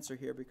this answer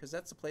here, because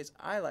that's the place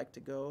I like to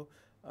go.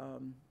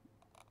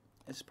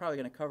 It's probably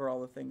going to cover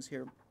all the things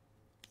here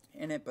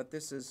in it, but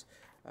this is,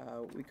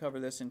 we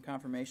cover this in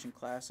confirmation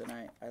class, and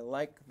I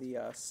like the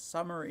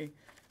summary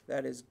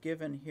that is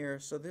given here.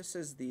 So this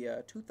is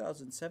the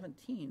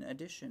 2017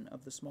 edition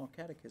of the Small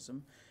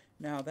Catechism.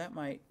 Now that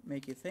might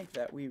make you think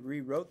that we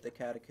rewrote the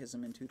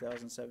Catechism in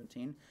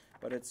 2017,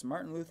 but it's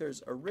Martin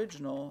Luther's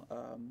original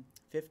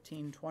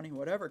 1520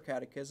 whatever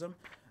Catechism,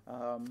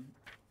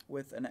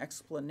 with an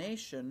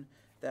explanation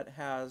that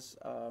has,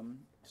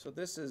 so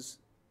this is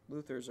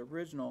Luther's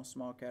original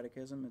Small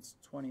Catechism. It's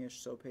 20-ish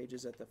so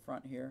pages at the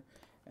front here,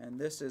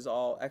 and this is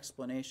all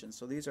explanation.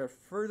 So these are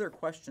further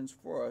questions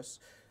for us,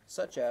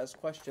 such as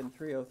question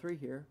 303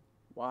 here: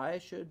 why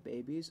should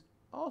babies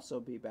also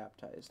be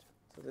baptized?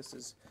 So this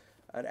is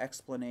an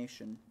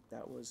explanation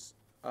that was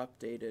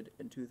updated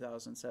in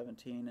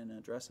 2017 and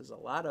addresses a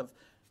lot of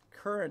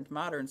current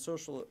modern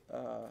social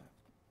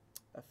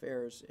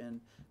affairs and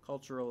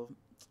cultural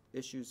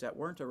issues that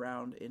weren't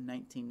around in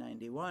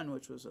 1991,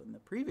 which was when the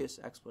previous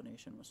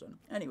explanation was done.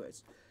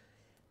 Anyways,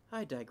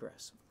 I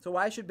digress. So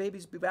why should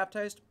babies be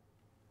baptized?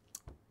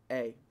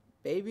 A,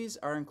 babies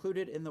are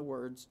included in the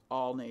words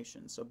all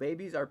nations. So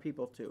babies are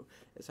people too,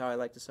 is how I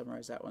like to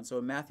summarize that one. So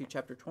in Matthew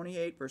chapter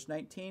 28, verse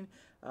 19,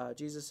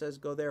 Jesus says,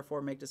 "Go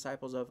therefore, make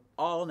disciples of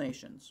all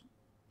nations,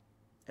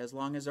 as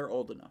long as they're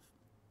old enough."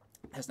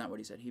 That's not what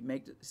he said. He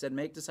said,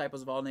 make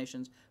disciples of all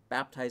nations,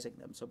 baptizing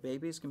them. So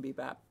babies can be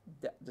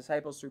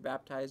disciples through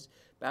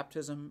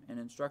baptism and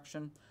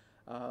instruction.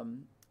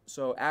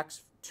 So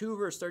Acts 2,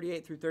 verse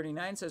 38 through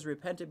 39 says,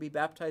 "Repent and be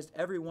baptized,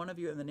 every one of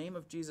you, in the name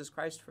of Jesus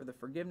Christ for the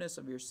forgiveness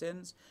of your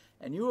sins,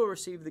 and you will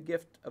receive the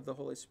gift of the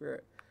Holy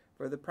Spirit.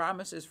 For the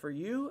promise is for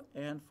you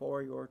and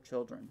for your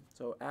children."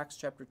 So Acts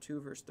chapter 2,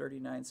 verse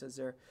 39 says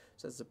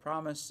the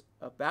promise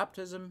of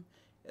baptism,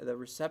 the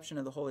reception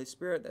of the Holy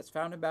Spirit that's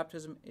found in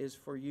baptism, is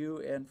for you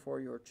and for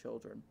your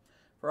children.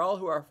 For all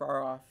who are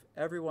far off,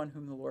 everyone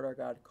whom the Lord our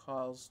God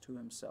calls to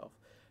himself.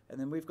 And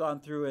then we've gone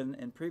through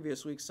in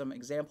previous weeks some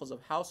examples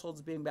of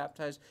households being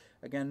baptized.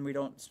 Again, we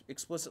don't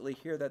explicitly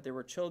hear that there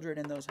were children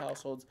in those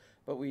households,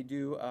 but we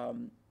do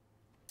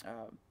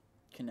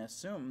can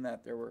assume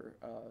that there were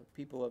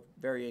people of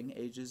varying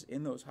ages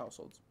in those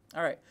households.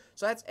 All right,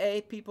 so that's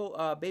A.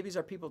 People, babies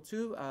are people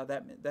too.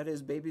 That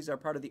is, babies are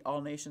part of the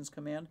all nations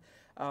command.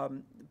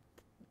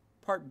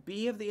 Part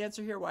B of the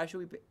answer here: why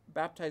should we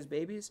baptize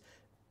babies?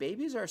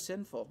 Babies are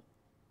sinful.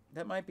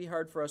 That might be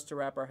hard for us to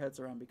wrap our heads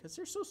around because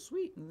they're so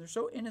sweet and they're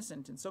so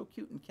innocent and so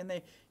cute. And can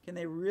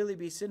they really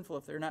be sinful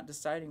if they're not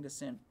deciding to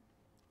sin?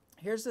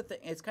 Here's the thing: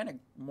 it's kind of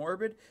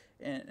morbid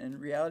in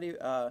reality,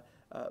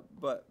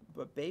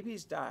 but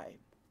babies die,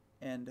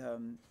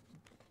 and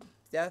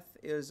death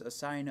is a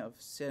sign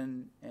of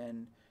sin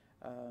and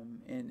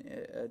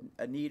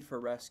a need for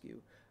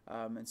rescue.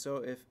 And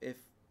so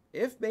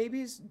if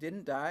babies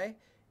didn't die,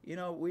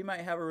 we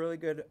might have a really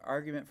good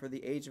argument for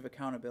the age of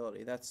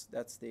accountability. That's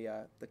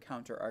the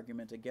counter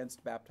argument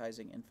against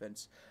baptizing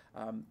infants.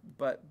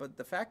 But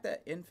the fact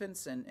that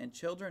infants and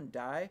children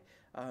die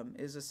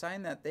is a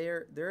sign that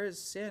there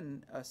is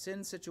a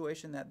sin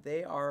situation that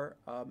they are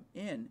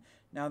in.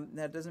 Now,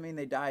 that doesn't mean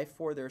they die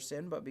for their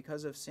sin, but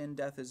because of sin,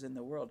 death is in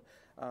the world.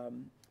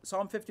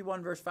 Psalm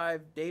 51, verse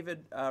 5,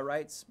 David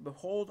writes,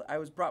 "Behold, I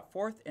was brought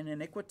forth in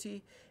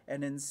iniquity,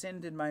 and in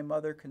sin did my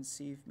mother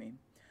conceive me."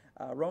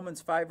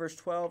 Romans 5, verse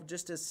 12,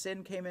 just as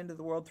sin came into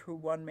the world through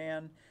one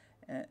man,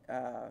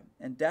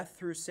 and death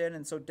through sin,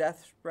 and so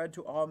death spread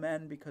to all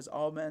men because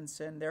all men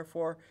sinned.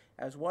 Therefore,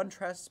 as one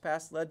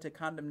trespass led to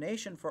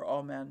condemnation for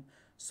all men,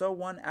 so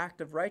one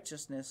act of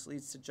righteousness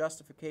leads to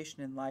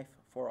justification in life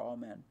for all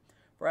men.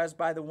 For as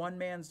by the one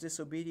man's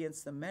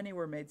disobedience the many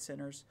were made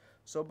sinners,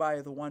 so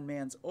by the one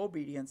man's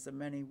obedience the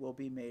many will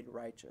be made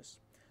righteous.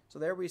 So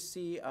there we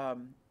see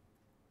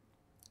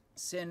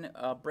sin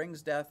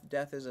brings death.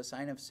 Death is a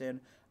sign of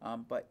sin,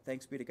 but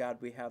thanks be to God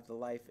we have the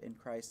life in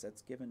Christ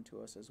that's given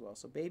to us as well.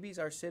 So babies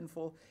are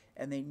sinful,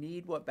 and they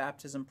need what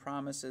baptism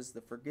promises,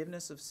 the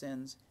forgiveness of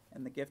sins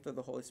and the gift of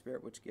the Holy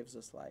Spirit, which gives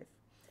us life.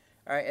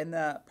 All right, and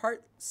the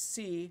part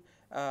C,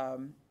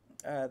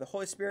 the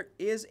Holy Spirit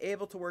is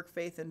able to work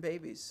faith in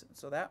babies.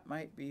 So that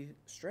might be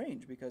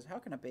strange, because how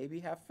can a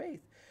baby have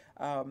faith?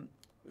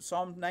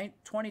 Psalm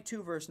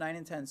 22, verse 9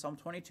 and 10. Psalm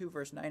 22,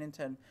 verse 9 and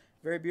 10.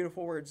 Very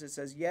beautiful words. It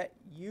says, "Yet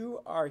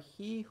you are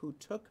he who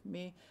took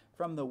me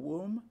from the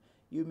womb.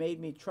 You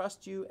made me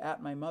trust you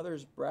at my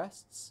mother's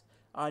breasts.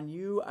 On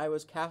you I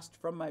was cast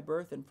from my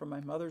birth, and from my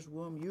mother's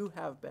womb you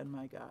have been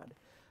my God."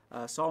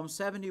 Psalm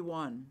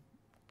 71.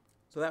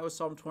 So that was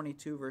Psalm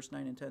 22, verse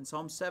 9 and 10.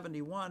 Psalm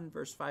 71,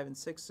 verse 5 and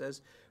 6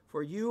 says,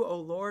 "For you, O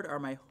Lord, are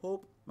my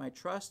hope, my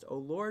trust, O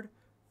Lord,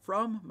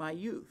 from my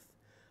youth.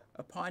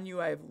 Upon you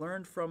I have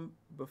learned from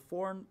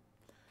before,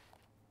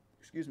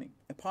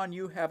 upon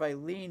you have I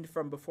leaned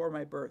from before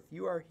my birth.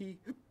 You are he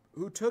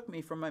who took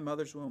me from my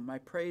mother's womb. My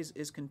praise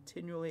is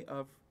continually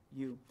of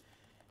you."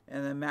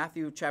 And then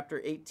Matthew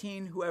chapter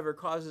 18, "Whoever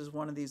causes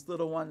one of these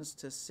little ones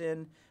to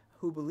sin,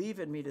 who believe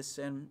in me to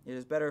sin, it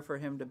is better for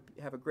him to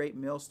have a great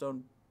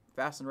millstone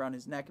fastened around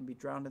his neck and be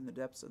drowned in the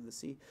depths of the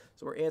sea."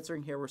 So we're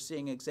answering here. We're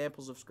seeing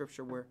examples of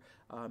Scripture where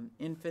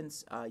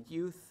infants,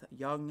 youth,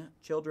 young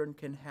children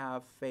can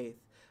have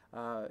faith.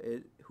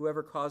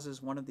 Whoever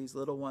causes one of these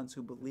little ones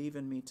who believe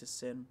in me to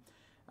sin.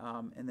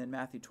 And then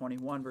Matthew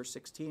 21, verse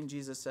 16,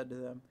 Jesus said to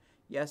them,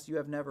 "Yes, you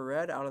have never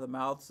read, out of the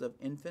mouths of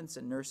infants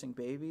and nursing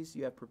babies,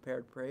 you have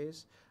prepared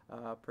praise."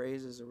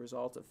 Praise is a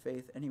result of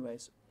faith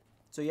anyways.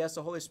 So yes,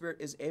 the Holy Spirit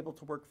is able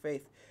to work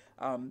faith.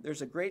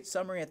 There's a great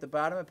summary at the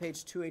bottom of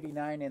page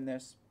 289 in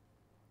this.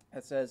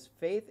 It says,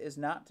 "Faith is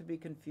not to be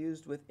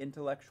confused with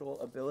intellectual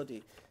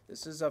ability."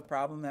 This is a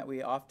problem that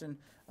we often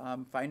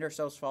find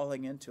ourselves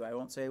falling into. I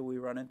won't say we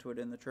run into it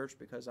in the church,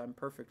 because I'm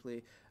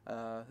perfectly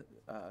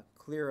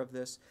clear of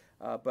this.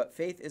 But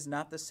faith is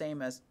not the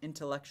same as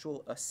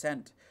intellectual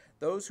assent.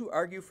 Those who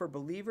argue for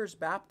believers'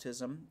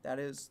 baptism, that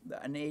is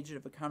an age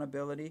of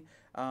accountability,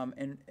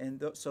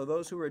 so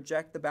those who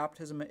reject the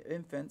baptism of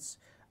infants,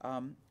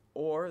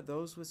 or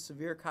those with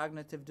severe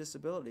cognitive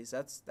disabilities,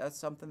 that's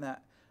something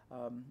that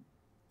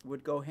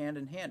would go hand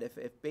in hand.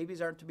 If babies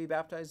aren't to be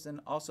baptized,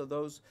 then also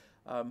those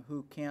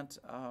who can't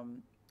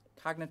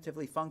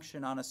cognitively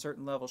function on a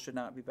certain level should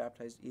not be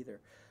baptized either.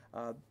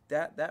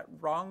 That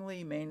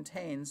wrongly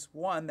maintains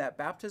that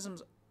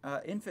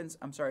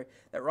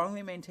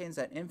wrongly maintains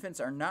that infants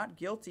are not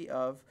guilty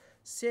of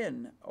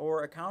sin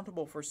or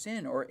accountable for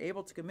sin or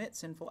able to commit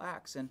sinful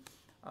acts. And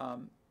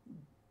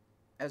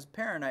as a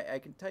parent, I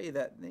can tell you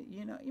that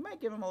you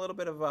might give them a little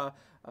bit of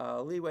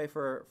leeway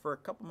for a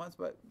couple months,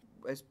 but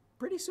as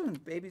pretty soon,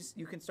 babies,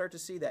 you can start to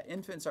see that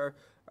infants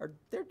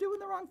they're doing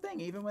the wrong thing,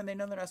 even when they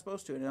know they're not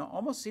supposed to. And it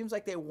almost seems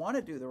like they want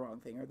to do the wrong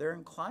thing, or they're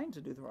inclined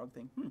to do the wrong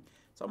thing.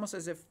 It's almost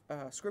as if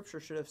Scripture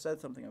should have said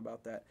something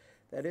about that.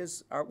 That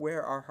is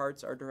where our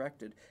hearts are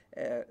directed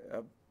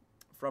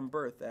from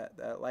birth.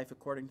 That life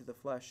according to the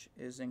flesh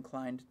is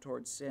inclined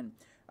towards sin.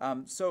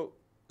 So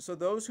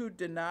those who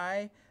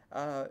deny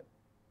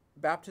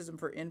baptism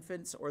for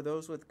infants, or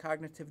those with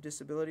cognitive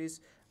disabilities,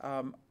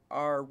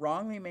 are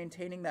wrongly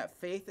maintaining that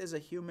faith is a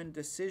human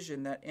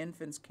decision that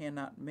infants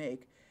cannot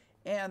make,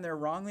 and they're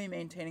wrongly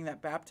maintaining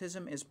that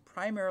baptism is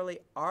primarily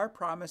our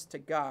promise to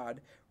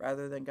God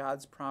rather than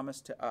God's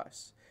promise to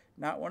us.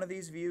 Not one of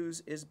these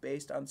views is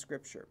based on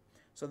Scripture.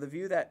 So the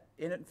view that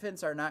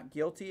infants are not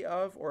guilty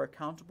of or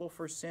accountable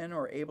for sin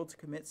or able to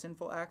commit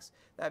sinful acts,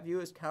 that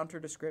view is counter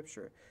to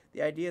Scripture.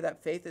 The idea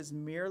that faith is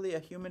merely a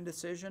human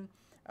decision,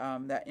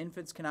 that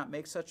infants cannot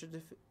make such a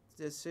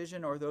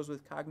decision, or those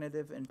with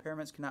cognitive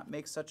impairments cannot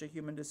make such a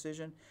human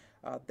decision,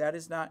 that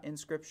is not in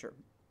Scripture.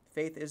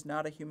 Faith is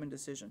not a human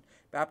decision.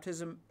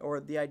 Baptism, or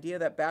the idea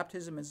that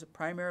baptism is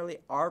primarily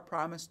our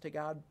promise to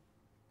God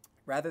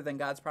rather than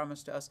God's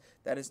promise to us,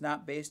 that is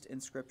not based in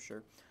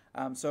Scripture.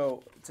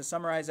 So to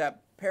summarize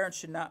that, parents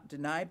should not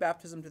deny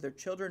baptism to their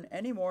children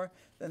any more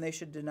than they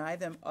should deny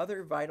them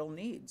other vital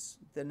needs.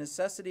 The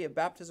necessity of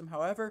baptism,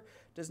 however,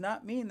 does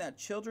not mean that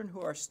children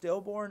who are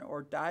stillborn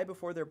or die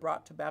before they're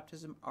brought to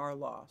baptism are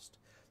lost.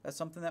 That's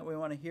something that we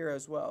want to hear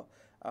as well.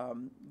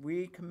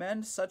 We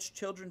commend such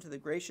children to the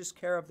gracious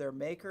care of their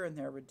Maker and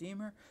their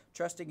Redeemer,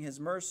 trusting His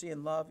mercy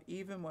and love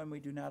even when we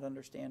do not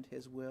understand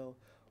His will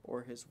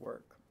or His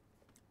work.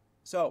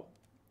 So,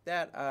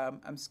 that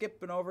I'm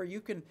skipping over. You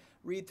can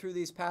read through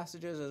these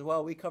passages as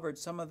well. We covered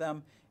some of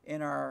them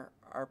in our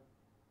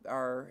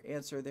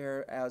answer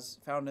there, as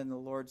found in the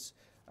Lord's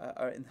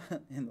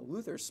in the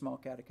Luther's Small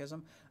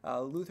Catechism.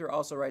 Luther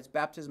also writes,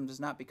 "Baptism does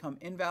not become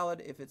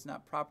invalid if it's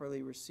not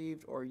properly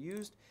received or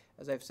used.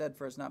 As I've said,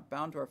 for it's not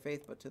bound to our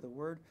faith but to the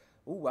Word."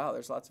 Oh wow,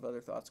 there's lots of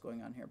other thoughts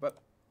going on here, but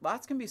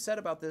lots can be said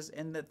about this.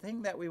 And the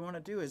thing that we want to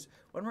do is,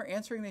 when we're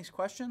answering these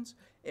questions,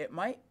 it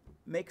might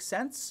make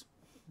sense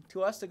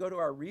to us to go to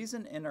our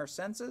reason and our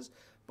senses,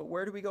 but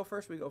where do we go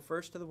first? We go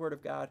first to the Word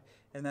of God,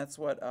 and that's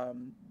what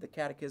the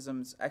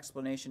Catechism's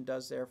explanation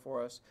does there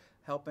for us,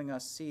 helping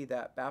us see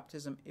that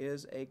baptism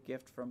is a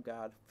gift from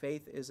God.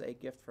 Faith is a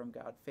gift from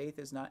God. Faith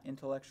is not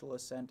intellectual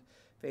assent.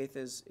 Faith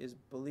is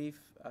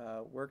belief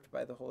worked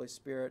by the Holy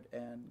Spirit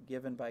and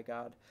given by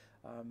God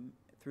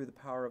through the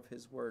power of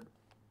His Word.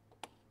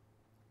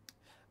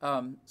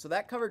 So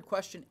that covered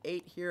question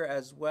 8 here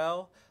as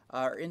well.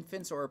 Are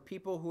infants or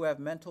people who have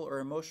mental or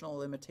emotional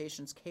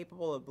limitations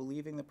capable of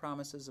believing the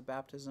promises of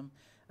baptism?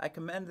 I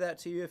commend that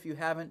to you. If you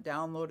haven't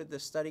downloaded the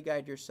study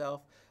guide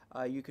yourself,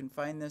 you can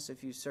find this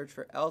if you search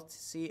for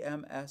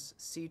LCMS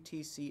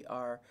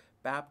CTCR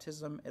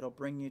Baptism. It'll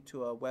bring you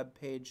to a web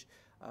page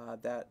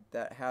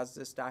that has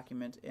this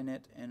document in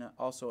it, and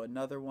also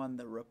another one,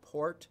 the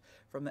report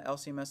from the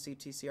LCMS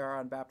CTCR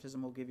on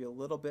baptism, will give you a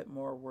little bit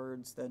more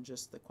words than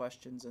just the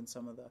questions and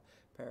some of the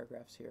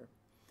paragraphs here.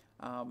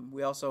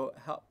 We also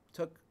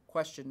took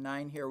question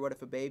 9 here. What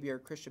if a baby or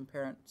Christian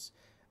parents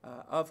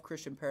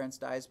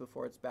dies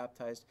before it's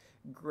baptized?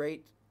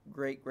 Great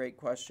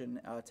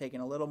question.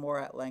 Taken a little more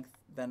at length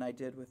than I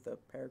did with the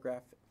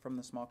paragraph from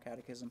the Small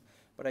Catechism,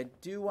 but I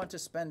do want to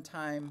spend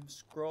time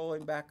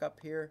scrolling back up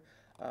here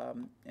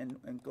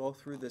and go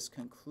through this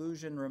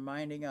conclusion,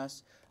 reminding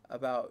us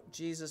about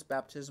Jesus'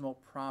 baptismal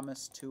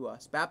promise to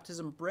us.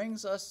 Baptism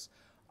brings us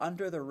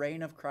under the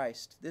reign of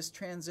Christ. This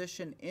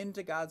transition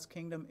into God's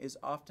kingdom is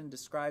often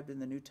described in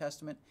the New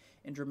Testament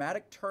in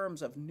dramatic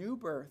terms of new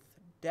birth,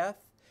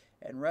 death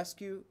and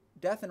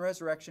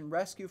resurrection,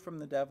 rescue from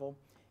the devil.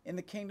 In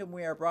the kingdom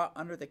we are brought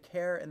under the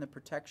care and the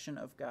protection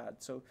of God.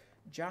 So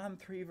John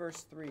 3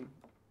 verse 3.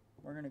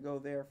 We're going to go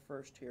there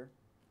first here.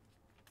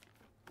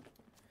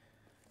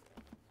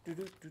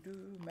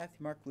 Matthew,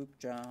 Mark, Luke,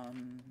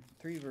 John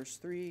 3 verse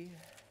 3.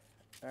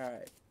 All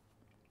right.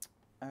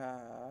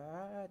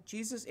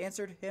 Jesus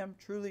answered him,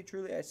 "Truly,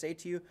 truly, I say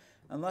to you,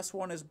 unless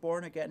one is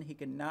born again, he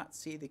cannot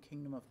see the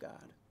kingdom of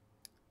God."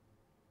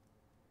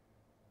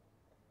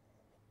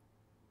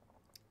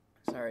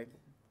 Sorry,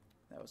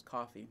 that was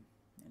coffee,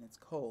 and it's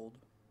cold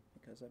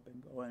because I've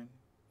been going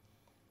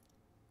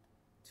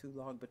too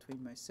long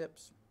between my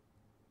sips.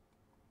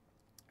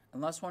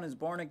 Unless one is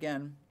born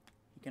again,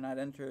 he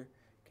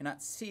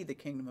cannot see the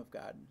kingdom of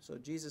God. So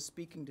Jesus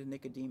speaking to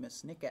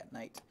Nicodemus, Nick at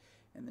night,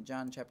 in the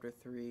John chapter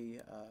 3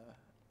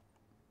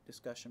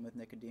 discussion with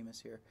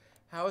Nicodemus here.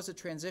 How is the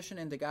transition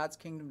into God's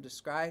kingdom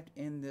described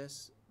in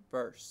this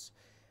verse?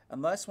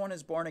 Unless one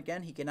is born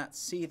again, he cannot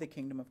see the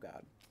kingdom of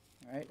God.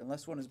 All right?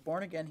 Unless one is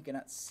born again, he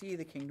cannot see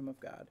the kingdom of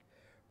God.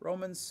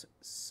 Romans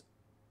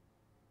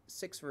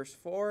 6 verse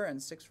 4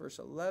 and 6 verse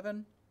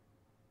 11.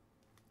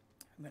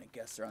 I'm going to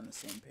guess they're on the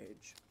same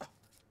page. Oh,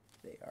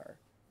 they are.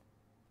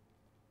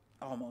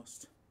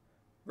 Almost.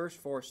 Verse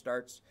 4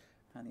 starts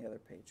on the other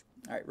page.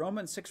 All right,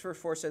 Romans 6 verse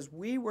 4 says,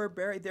 "We were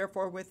buried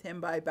therefore with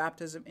him by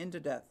baptism into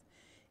death,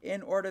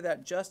 in order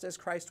that just as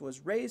Christ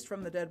was raised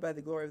from the dead by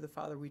the glory of the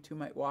Father, we too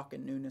might walk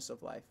in newness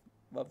of life."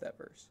 Love that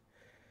verse.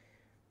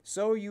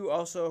 "So you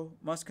also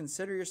must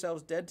consider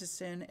yourselves dead to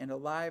sin and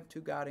alive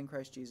to God in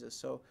Christ Jesus."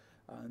 So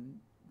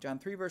John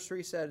 3 verse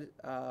 3 said,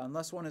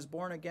 unless one is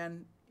born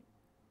again,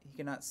 he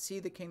cannot see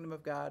the kingdom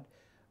of God.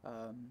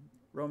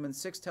 Romans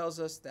 6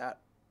 tells us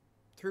that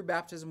through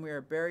baptism we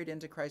are buried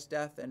into Christ's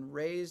death and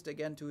raised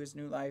again to his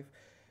new life.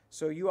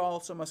 So you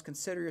also must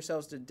consider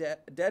yourselves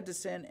dead to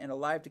sin and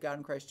alive to God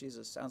in Christ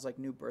Jesus. Sounds like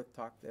new birth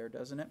talk there,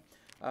 doesn't it?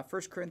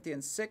 1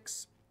 Corinthians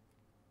 6,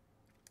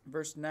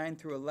 verse 9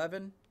 through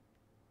 11.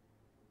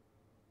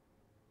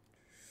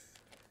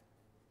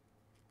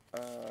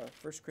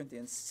 1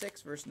 Corinthians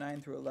 6, verse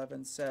 9 through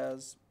 11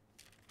 says,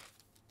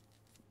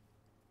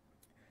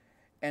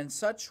 "And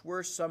such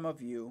were some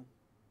of you,"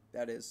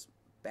 that is,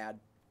 bad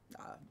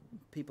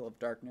people of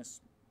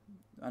darkness,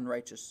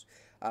 unrighteous.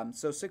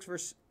 So 6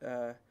 verse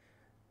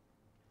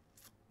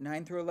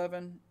 9 through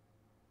 11.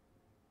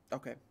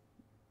 Okay.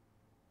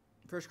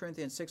 1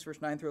 Corinthians 6,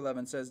 verse 9 through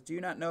 11 says, "Do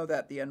you not know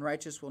that the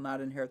unrighteous will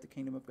not inherit the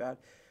kingdom of God?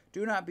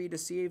 Do not be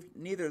deceived,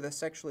 neither the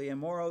sexually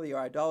immoral, the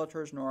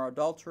idolaters, nor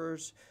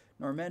adulterers,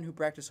 nor men who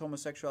practice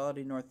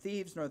homosexuality, nor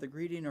thieves, nor the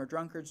greedy, nor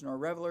drunkards, nor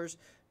revelers,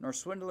 nor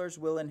swindlers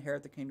will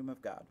inherit the kingdom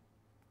of God."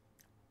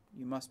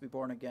 You must be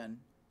born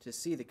again to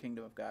see the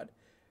kingdom of God,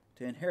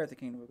 to inherit the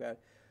kingdom of God.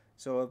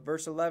 So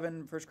verse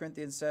 11, 1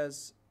 Corinthians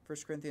 6,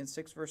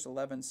 verse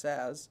 11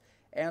 says,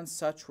 "And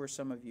such were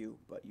some of you,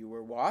 but you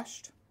were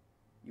washed,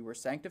 you were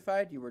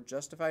sanctified, you were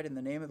justified in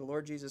the name of the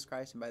Lord Jesus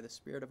Christ and by the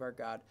Spirit of our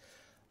God."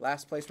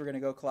 Last place we're going to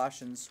go,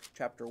 Colossians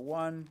chapter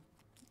 1,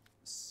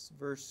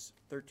 verse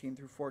 13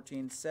 through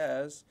 14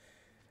 says,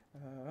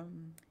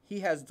 "He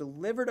has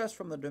delivered us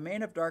from the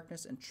domain of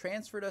darkness and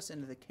transferred us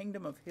into the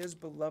kingdom of his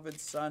beloved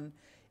Son,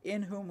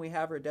 in whom we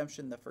have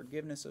redemption, the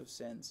forgiveness of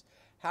sins."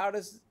 How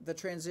does the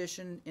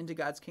transition into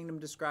God's kingdom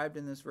described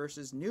in this verse?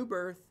 Is new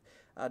birth,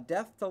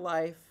 death to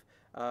life.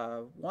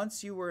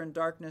 Once you were in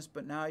darkness,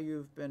 but now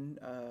you've been,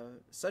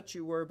 such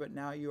you were, but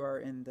now you are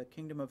in the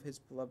kingdom of his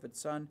beloved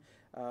Son,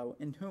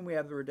 in whom we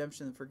have the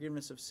redemption and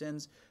forgiveness of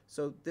sins.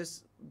 So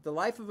the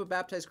life of a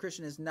baptized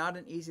Christian is not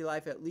an easy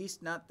life, at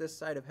least not this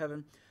side of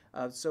heaven.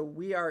 So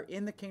we are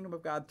in the kingdom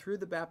of God through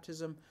the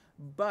baptism,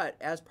 but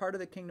as part of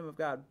the kingdom of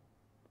God,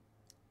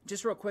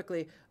 just real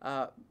quickly,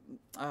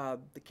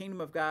 the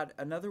kingdom of God,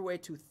 another way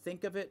to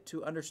think of it,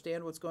 to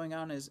understand what's going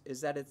on,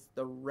 is that it's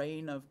the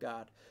reign of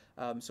God.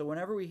 So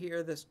whenever we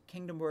hear this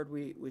kingdom word,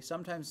 we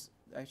sometimes,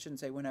 I shouldn't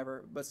say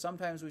whenever, but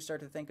sometimes we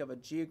start to think of a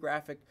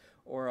geographic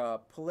or a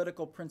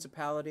political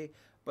principality.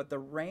 But the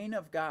reign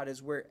of God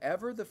is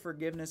wherever the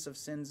forgiveness of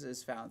sins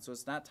is found. So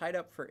it's not tied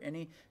up for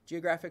any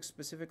geographic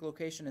specific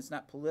location. It's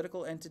not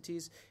political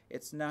entities.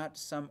 It's not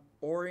some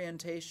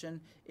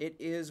orientation. It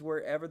is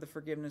wherever the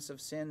forgiveness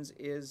of sins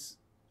is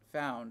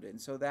found.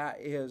 And so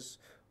that is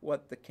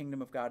what the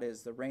kingdom of God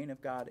is. The reign of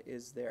God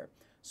is there.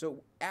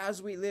 So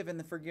as we live in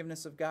the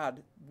forgiveness of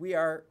God, we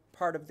are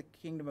part of the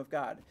kingdom of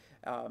God.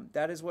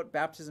 That is what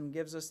baptism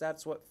gives us.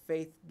 That's what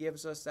faith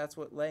gives us. That's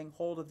what laying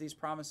hold of these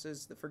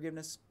promises, the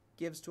forgiveness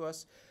gives to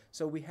us.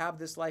 So we have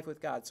this life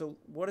with God. So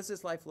what does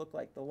this life look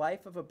like? The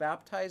life of a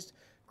baptized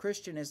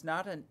Christian is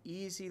not an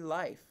easy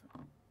life,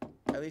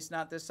 at least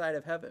not this side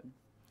of heaven.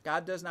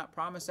 God does not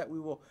promise that we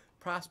will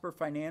prosper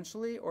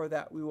financially, or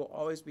that we will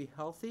always be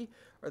healthy,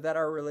 or that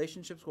our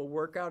relationships will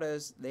work out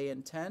as they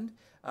intend.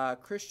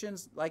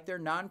 Christians, like their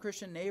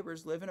non-Christian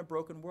neighbors, live in a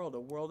broken world, a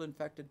world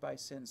infected by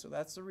sin. So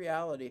that's the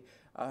reality.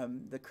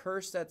 The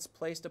curse that's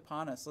placed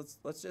upon us.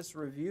 Let's just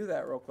review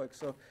that real quick,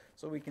 so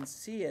we can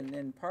see.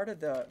 And part of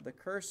the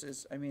curse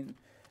is,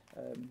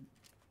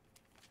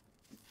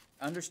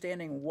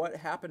 understanding what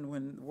happened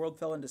when the world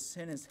fell into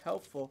sin is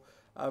helpful.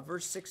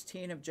 Verse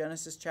 16 of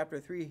Genesis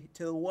chapter 3,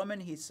 "To the woman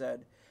he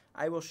said,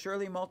 I will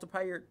surely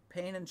multiply your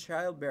pain in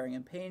childbearing.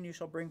 In pain you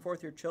shall bring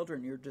forth your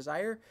children. Your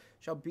desire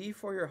shall be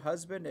for your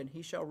husband, and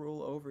he shall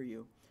rule over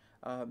you."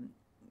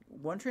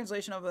 One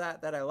translation of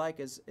that I like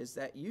is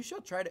that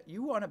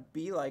you want to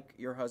be like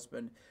your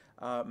husband,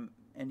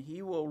 and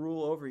he will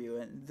rule over you.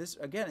 And this,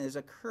 again, is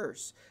a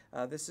curse.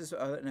 This is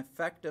an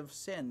effect of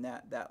sin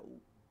that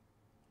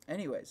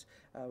anyways,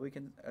 we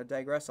can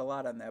digress a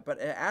lot on that. But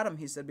Adam,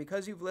 he said,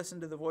 "Because you've listened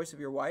to the voice of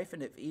your wife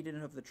and have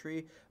eaten of the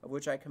tree of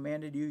which I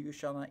commanded you, you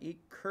shall not eat.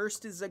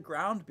 Cursed is the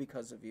ground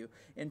because of you.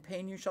 In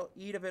pain you shall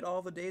eat of it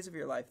all the days of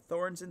your life.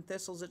 Thorns and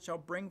thistles it shall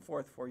bring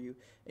forth for you.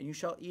 And you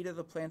shall eat of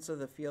the plants of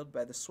the field.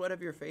 By the sweat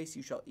of your face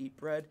you shall eat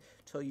bread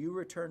till you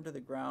return to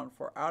the ground.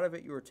 For out of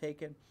it you were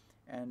taken,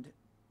 and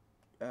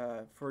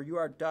for you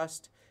are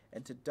dust,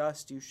 and to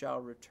dust you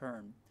shall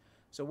return."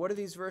 So what do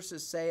these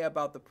verses say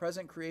about the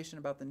present creation,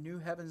 about the new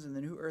heavens and the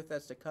new earth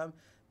that's to come?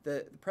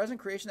 The present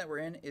creation that we're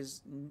in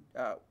is,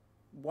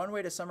 one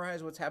way to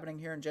summarize what's happening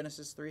here in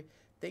Genesis 3,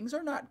 things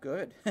are not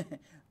good.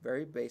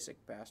 Very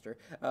basic, Pastor.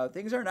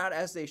 Things are not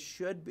as they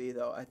should be,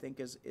 though, I think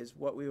is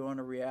what we want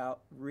to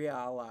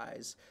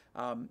realize.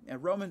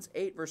 In Romans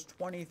 8, verse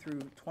 20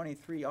 through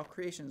 23, all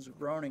creation is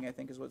groaning, I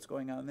think is what's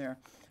going on there.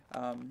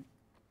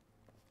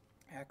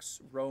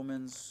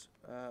 Romans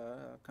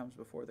comes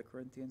before the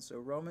Corinthians. So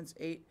Romans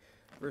 8,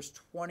 verse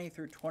 20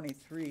 through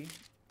 23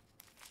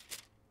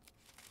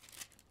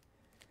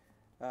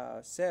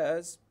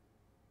 says,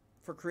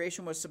 "For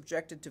creation was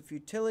subjected to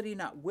futility,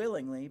 not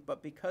willingly,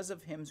 but because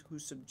of him who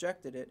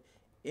subjected it,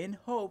 in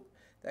hope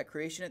that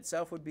creation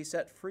itself would be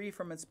set free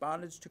from its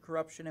bondage to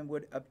corruption and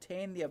would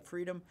obtain the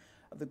freedom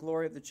of the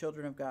glory of the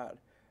children of God.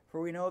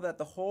 For we know that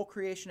the whole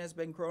creation has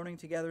been groaning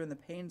together in the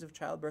pains of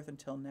childbirth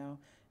until now.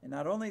 And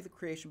not only the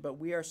creation, but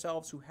we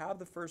ourselves who have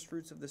the first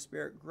fruits of the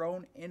Spirit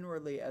groan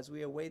inwardly as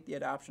we await the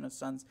adoption of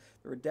sons,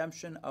 the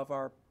redemption of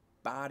our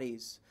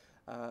bodies."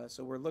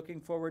 So we're looking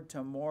forward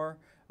to more.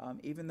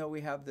 Even though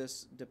we have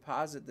this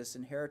deposit, this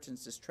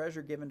inheritance, this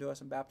treasure given to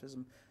us in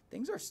baptism,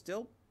 things are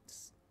still,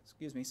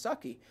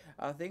 sucky.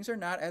 Things are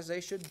not as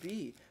they should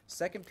be.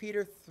 2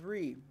 Peter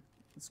 3,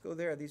 let's go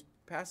there. These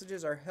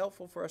passages are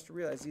helpful for us to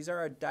realize. These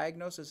are a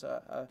diagnosis,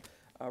 a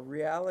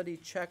reality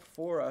check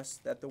for us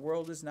that the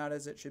world is not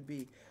as it should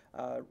be.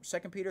 2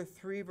 Peter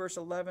 3 verse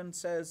 11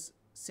 says,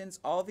 since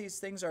all these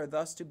things are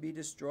thus to be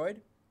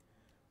destroyed,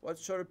 what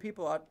sort of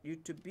people ought you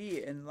to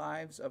be in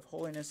lives of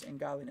holiness and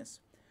godliness?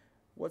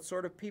 What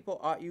sort of people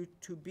ought you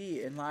to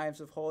be in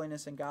lives of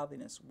holiness and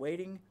godliness,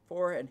 waiting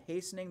for and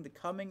hastening the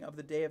coming of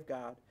the day of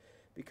God,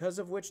 because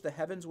of which the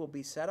heavens will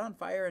be set on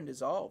fire and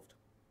dissolved,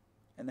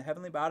 and the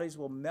heavenly bodies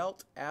will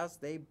melt as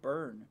they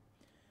burn.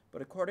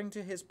 But according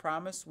to his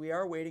promise, we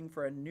are waiting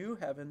for a new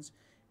heavens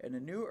and a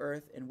new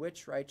earth in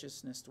which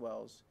righteousness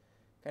dwells.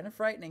 Kind of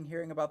frightening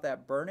hearing about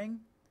that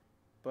burning,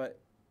 but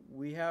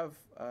we have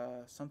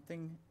a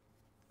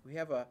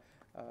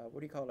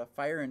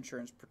fire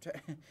insurance.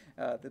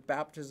 The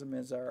baptism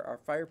is our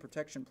fire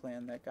protection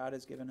plan that God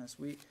has given us.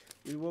 We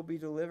will be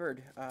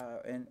delivered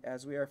and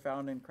as we are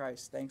found in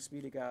Christ. Thanks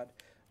be to God.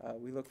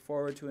 We look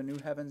forward to a new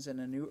heavens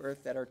and a new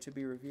earth that are to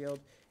be revealed.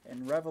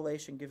 And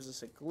Revelation gives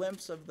us a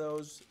glimpse of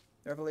those.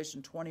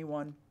 Revelation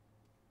 21,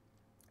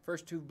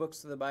 first two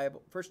books of the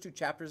Bible, first two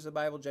chapters of the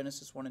Bible,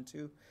 Genesis 1 and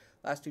 2.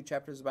 Last two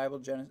chapters of the Bible,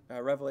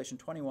 Revelation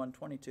 21,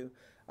 22.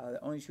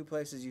 The only two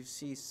places you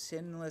see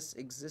sinless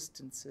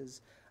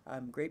existences.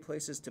 Great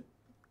places to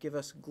give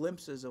us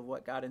glimpses of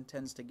what God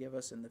intends to give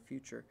us in the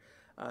future.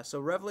 So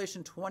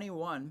Revelation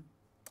 21,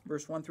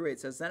 verse 1 through 8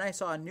 says, then I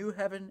saw a new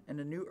heaven and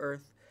a new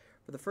earth,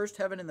 for the first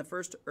heaven and the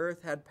first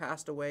earth had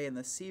passed away, and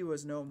the sea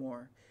was no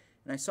more.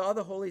 And I saw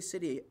the holy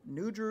city,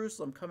 New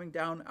Jerusalem, coming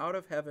down out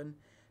of heaven,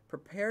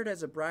 prepared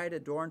as a bride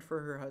adorned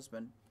for her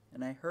husband.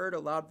 And I heard a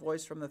loud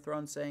voice from the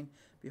throne saying,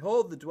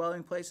 behold, the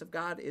dwelling place of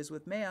God is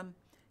with man.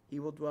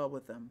 He will dwell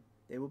with them.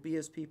 They will be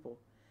his people.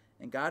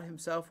 And God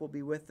himself will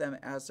be with them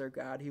as their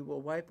God. He will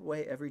wipe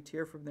away every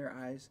tear from their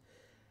eyes.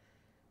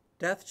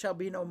 Death shall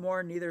be no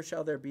more, neither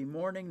shall there be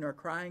mourning, nor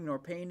crying, nor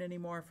pain any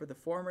more, for the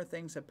former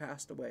things have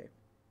passed away.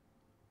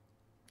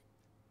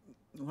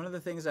 One of the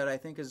things that I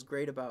think is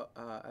great about,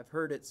 I've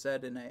heard it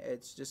said, and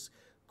it's just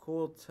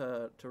cool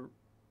to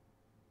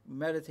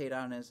meditate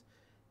on, is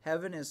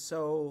heaven is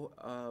so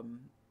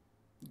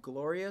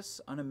glorious,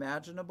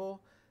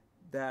 unimaginable,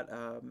 that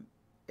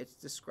it's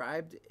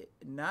described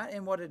not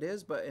in what it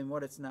is, but in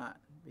what it's not,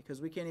 because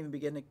we can't even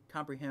begin to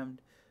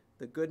comprehend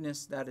the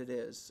goodness that it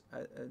is.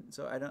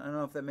 So I don't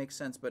know if that makes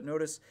sense, but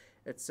notice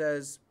it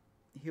says,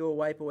 he will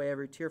wipe away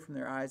every tear from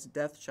their eyes.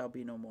 Death shall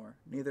be no more.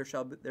 Neither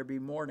shall there be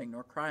mourning,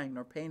 nor crying,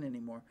 nor pain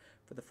anymore,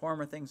 for the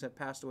former things have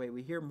passed away.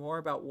 We hear more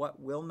about what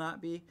will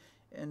not be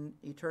in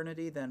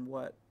eternity than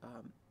what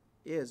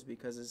is,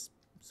 because it's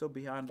so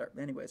beyond our...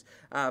 Anyways,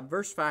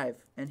 verse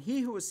 5, and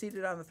he who was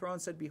seated on the throne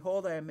said,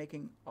 behold, I am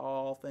making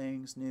all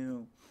things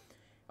new.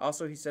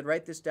 Also he said,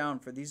 write this down,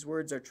 for these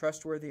words are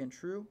trustworthy and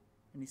true.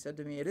 And he said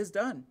to me, it is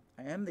done.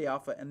 I am the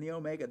Alpha and the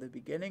Omega, the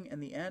beginning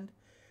and the end.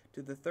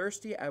 To the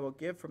thirsty I will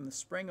give from the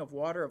spring of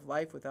water of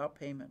life without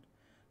payment.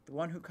 The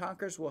one who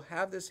conquers will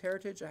have this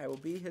heritage. I will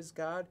be his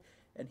God,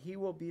 and he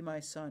will be my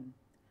son.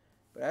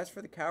 But as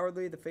for the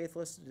cowardly, the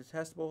faithless, the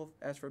detestable,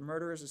 as for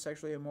murderers, the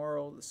sexually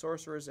immoral, the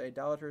sorcerers, the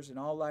idolaters, and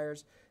all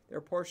liars,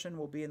 their portion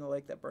will be in the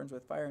lake that burns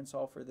with fire and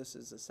sulfur. This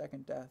is the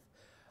second death.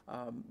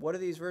 What do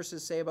these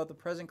verses say about the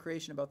present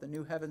creation, about the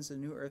new heavens and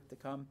new earth to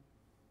come?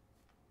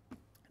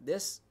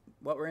 This,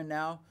 what we're in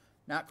now,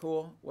 not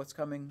cool. What's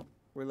coming,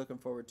 we're looking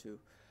forward to.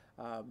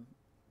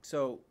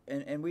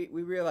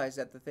 We realize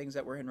that the things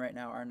that we're in right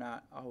now are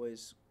not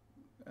always,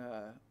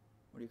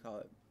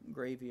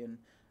 gravy and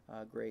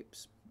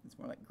grapes. It's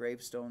more like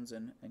gravestones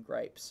and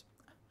gripes.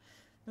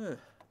 Ugh,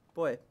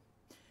 boy.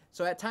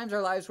 So at times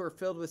our lives were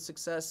filled with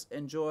success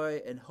and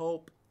joy and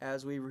hope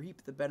as we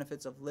reap the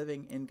benefits of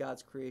living in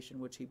God's creation,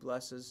 which he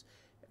blesses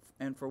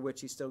and for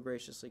which he still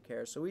graciously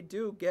cares. So we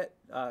do get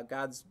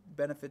God's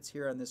benefits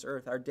here on this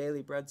earth, our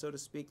daily bread, so to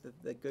speak,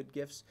 the good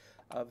gifts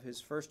of his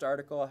first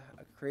article,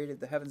 created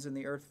the heavens and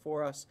the earth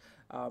for us.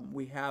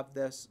 We have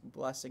this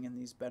blessing and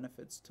these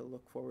benefits to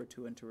look forward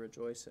to and to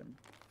rejoice in.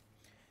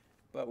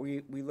 But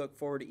we look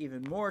forward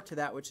even more to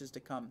that which is to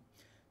come.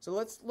 So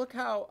let's look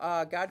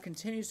how God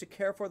continues to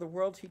care for the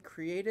world he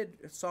created.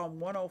 Psalm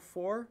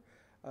 104,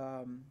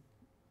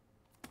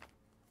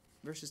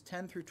 verses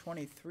 10 through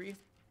 23. I'm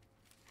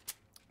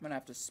going to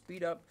have to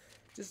speed up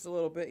just a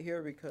little bit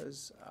here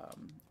because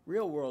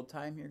real world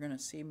time, you're going to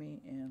see me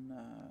in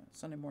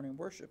Sunday morning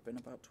worship in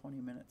about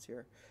 20 minutes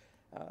here.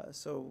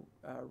 Psalm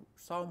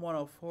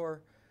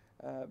 104,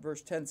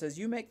 verse 10 says,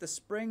 you make the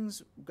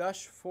springs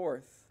gush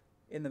forth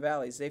in the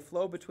valleys. They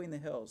flow between the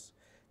hills.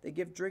 They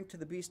give drink to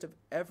the beast of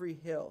every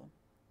hill,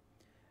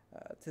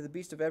 to the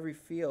beast of every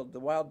field. The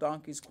wild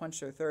donkeys quench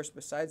their thirst.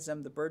 Besides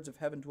them, the birds of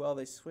heaven dwell.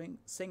 They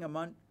sing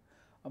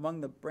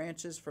among the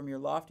branches. From your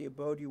lofty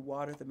abode you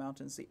water the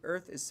mountains. The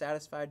earth is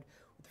satisfied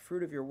the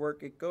fruit of your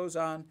work. It goes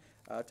on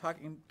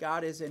talking,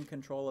 God is in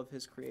control of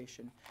his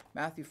creation.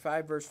 Matthew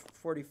 5, verse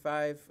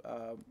 45,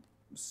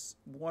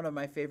 one of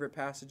my favorite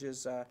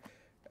passages,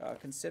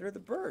 consider the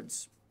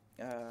birds.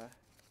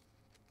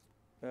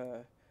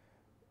 It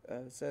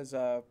says,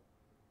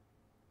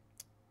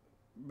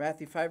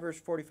 Matthew 5, verse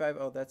 45.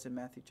 Oh, that's in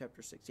Matthew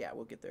chapter 6. Yeah,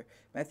 we'll get there.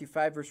 Matthew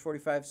 5, verse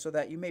 45. So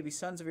that you may be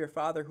sons of your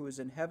Father who is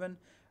in heaven.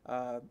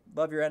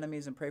 Love your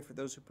enemies and pray for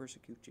those who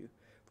persecute you.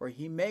 For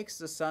he makes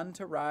the sun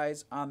to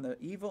rise on the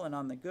evil and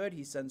on the good.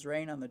 He sends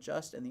rain on the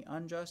just and the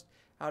unjust.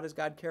 How does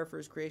God care for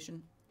his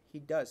creation? He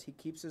does. He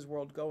keeps his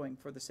world going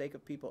for the sake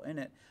of people in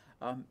it.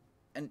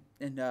 And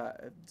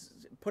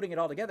putting it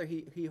all together,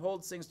 he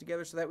holds things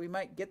together so that we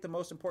might get the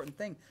most important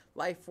thing,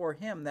 life for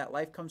him. That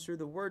life comes through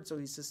the word, so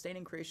he's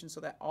sustaining creation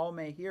so that all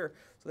may hear,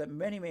 so that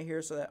many may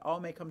hear, so that all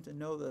may come to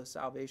know the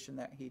salvation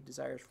that he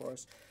desires for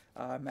us.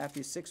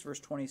 Matthew 6, verse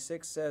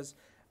 26 says,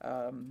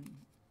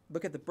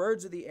 look at the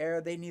birds of the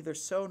air. They neither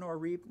sow nor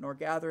reap nor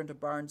gather into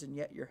barns, and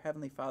yet your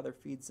heavenly Father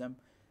feeds them.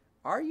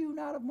 Are you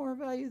not of more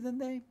value than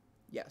they?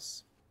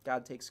 Yes,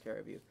 God takes care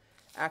of you.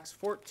 Acts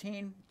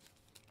 14,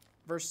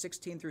 verse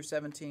 16 through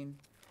 17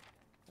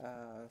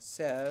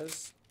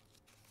 says,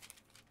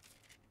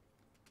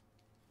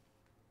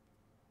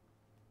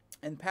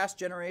 in past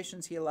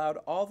generations he allowed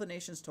all the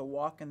nations to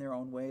walk in their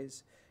own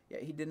ways,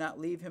 yet he did not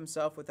leave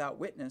himself without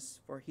witness,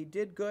 for he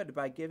did good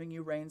by giving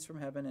you rains from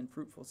heaven and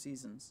fruitful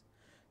seasons,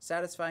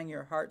 satisfying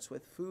your hearts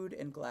with food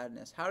and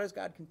gladness. How does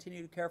God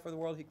continue to care for the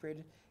world he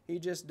created? He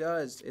just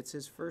does. It's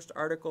his first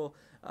article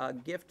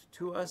gift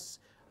to us,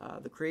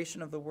 the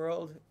creation of the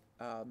world.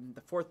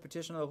 The fourth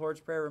petition of the Lord's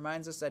Prayer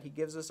reminds us that he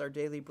gives us our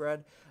daily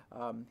bread.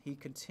 He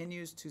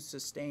continues to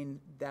sustain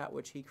that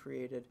which he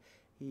created.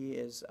 He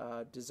is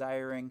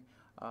desiring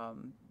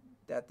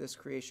that this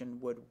creation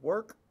would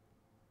work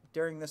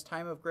during this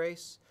time of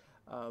grace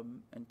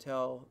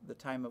until the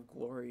time of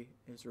glory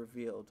is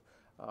revealed.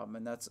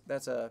 And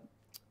that's a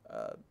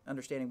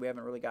understanding we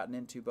haven't really gotten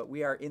into, but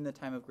we are in the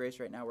time of grace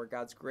right now where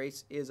God's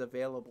grace is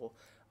available.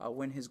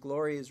 When his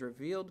glory is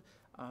revealed,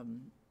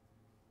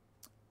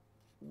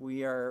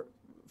 we are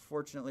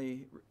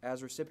fortunately,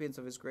 as recipients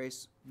of his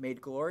grace,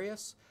 made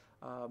glorious,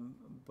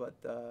 but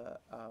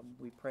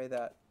we pray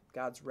that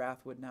God's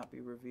wrath would not be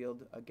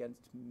revealed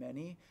against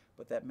many,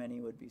 but that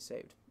many would be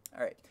saved.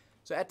 All right,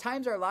 so at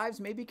times our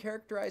lives may be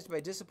characterized by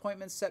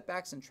disappointments,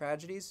 setbacks, and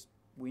tragedies.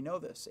 We know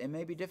this. It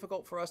may be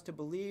difficult for us to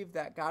believe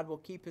that God will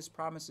keep his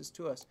promises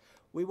to us.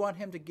 We want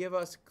him to give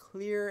us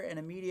clear and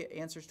immediate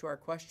answers to our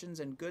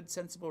questions and good,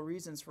 sensible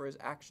reasons for his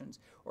actions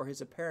or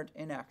his apparent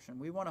inaction.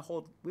 We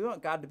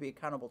want God to be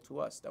accountable to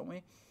us, don't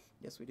we?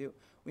 Yes, we do.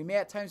 We may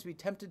at times be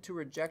tempted to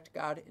reject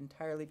God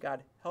entirely.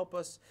 God, help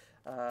us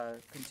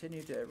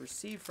continue to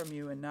receive from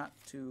you and not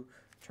to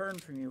turn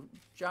from you.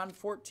 John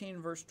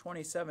 14, verse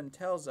 27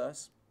 tells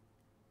us,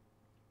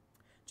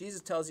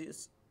 Jesus tells you,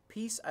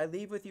 peace I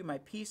leave with you, my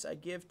peace I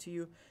give to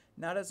you.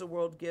 Not as the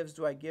world gives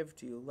do I give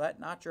to you. Let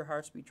not your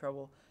hearts be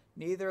troubled,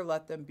 neither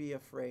let them be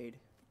afraid.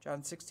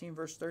 John 16,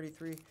 verse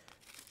 33,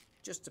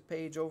 just a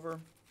page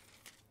over,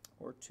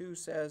 or two,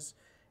 says,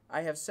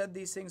 I have said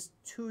these things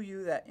to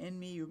you that in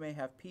me you may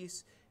have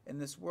peace. In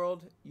this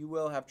world you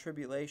will have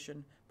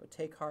tribulation, but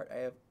take heart, I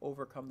have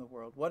overcome the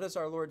world. What does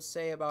our Lord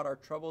say about our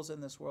troubles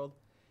in this world?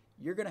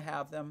 You're going to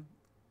have them,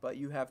 but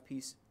you have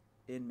peace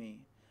in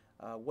me.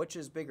 Which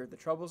is bigger, the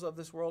troubles of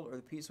this world or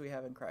the peace we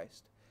have in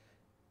Christ?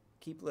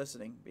 Keep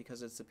listening,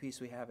 because it's the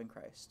peace we have in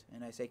Christ.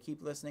 And I say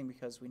keep listening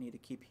because we need to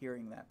keep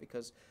hearing that,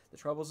 because the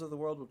troubles of the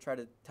world will try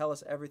to tell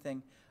us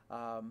everything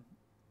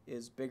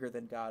is bigger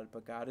than God,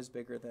 but God is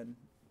bigger than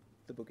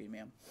the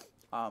boogeyman.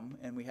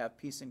 And we have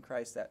peace in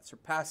Christ that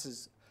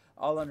surpasses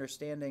all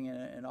understanding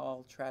and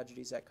all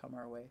tragedies that come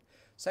our way.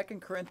 2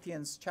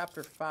 Corinthians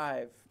chapter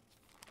 5,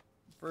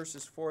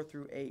 verses 4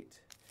 through 8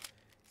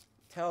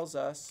 tells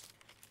us,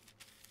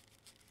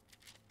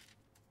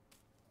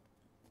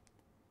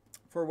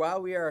 for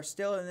while we are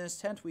still in this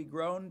tent, we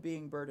groan,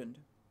 being burdened.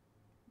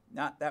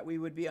 Not that we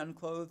would be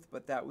unclothed,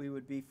 but that we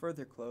would be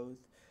further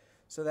clothed,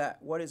 so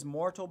that what is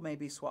mortal may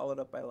be swallowed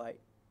up by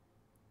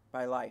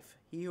life.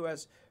 He who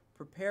has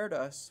prepared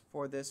us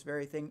for this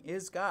very thing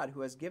is God, who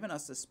has given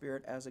us the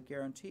Spirit as a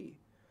guarantee.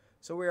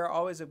 So we are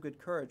always of good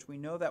courage. We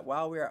know that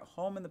while we are at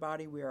home in the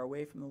body, we are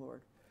away from the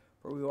Lord.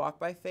 For we walk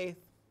by faith,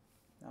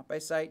 not by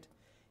sight.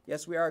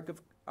 Yes, we are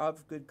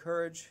of good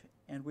courage,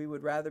 and we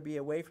would rather be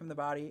away from the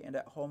body and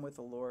at home with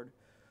the Lord.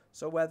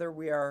 So whether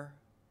we are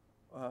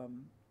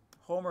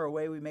home or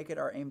away, we make it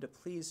our aim to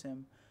please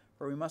him.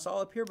 For we must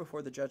all appear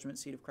before the judgment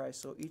seat of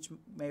Christ, so each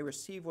may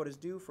receive what is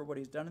due for what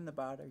he's done in the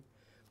body,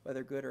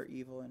 whether good or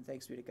evil. And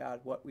thanks be to God,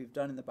 what we've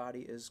done in the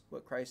body is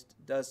what Christ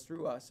does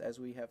through us as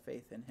we have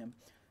faith in him.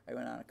 I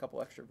went on a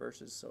couple extra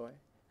verses, so I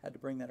had to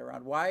bring that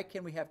around. Why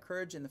can we have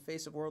courage in the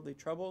face of worldly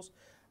troubles?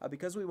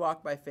 Because we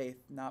walk by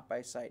faith, not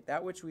by sight.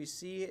 That which we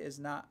see is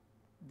not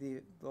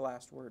the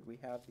last word. We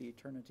have the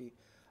eternity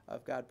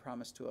of God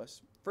promised to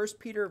us. 1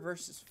 Peter 5,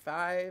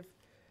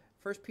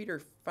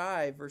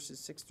 verses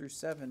 6 through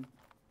 7.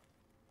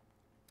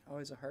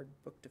 Always a hard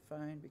book to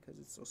find because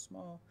it's so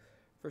small.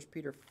 1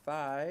 Peter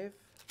 5,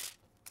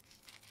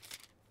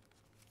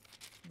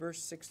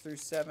 verse 6 through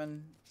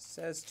 7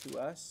 says to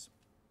us,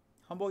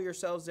 "Humble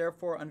yourselves,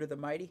 therefore, under the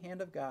mighty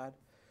hand of God,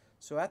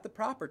 so at the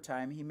proper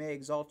time he may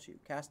exalt you,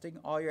 casting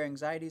all your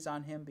anxieties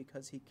on him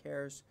because he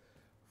cares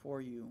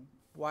for you."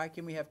 Why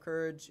can we have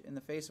courage in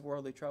the face of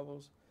worldly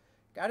troubles?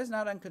 God is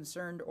not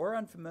unconcerned or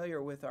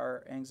unfamiliar with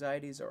our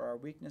anxieties or our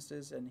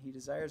weaknesses, and he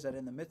desires that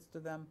in the midst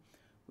of them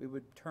we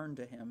would turn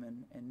to him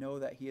and know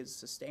that he is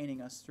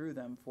sustaining us through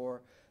them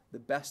for the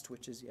best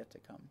which is yet to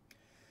come.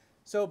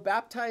 So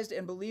baptized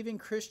and believing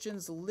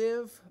Christians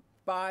live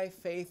by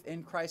faith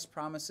in Christ's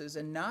promises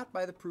and not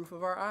by the proof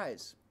of our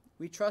eyes.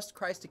 We trust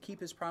Christ to keep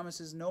his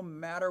promises no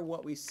matter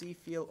what we see,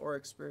 feel, or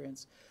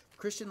experience.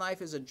 Christian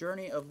life is a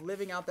journey of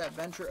living out that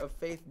venture of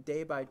faith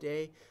day by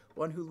day.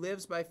 One who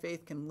lives by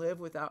faith can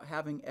live without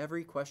having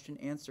every question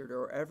answered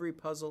or every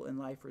puzzle in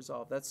life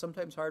resolved. That's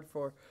sometimes hard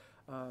for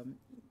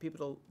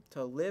people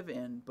to live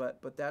in,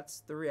 but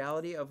that's the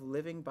reality of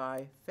living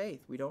by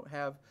faith. We don't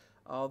have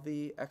all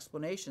the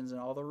explanations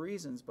and all the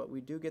reasons, but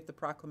we do get the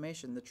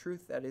proclamation, the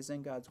truth that is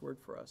in God's word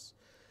for us.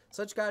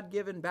 Such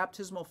God-given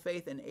baptismal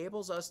faith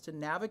enables us to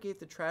navigate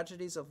the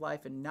tragedies of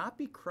life and not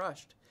be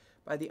crushed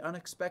by the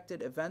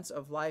unexpected events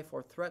of life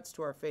or threats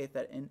to our faith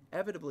that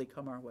inevitably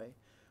come our way.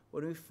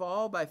 When we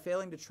fall by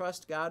failing to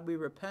trust God, we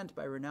repent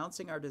by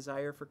renouncing our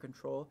desire for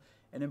control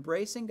and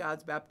embracing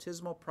God's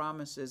baptismal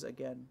promises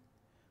again.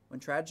 When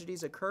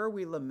tragedies occur,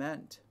 we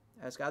lament,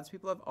 as God's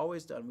people have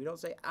always done. We don't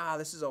say,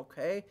 this is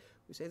okay.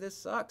 We say, this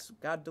sucks.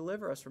 God,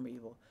 deliver us from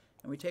evil.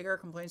 And we take our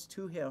complaints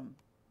to him.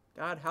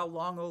 God, how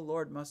long, O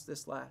Lord, must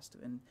this last?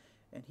 And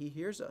he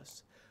hears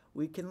us.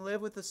 We can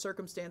live with the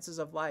circumstances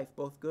of life,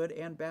 both good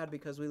and bad,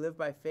 because we live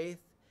by faith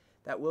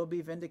that will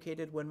be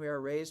vindicated when we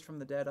are raised from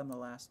the dead on the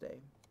last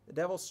day. The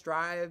devil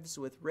strives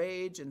with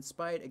rage and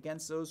spite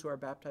against those who are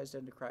baptized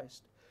into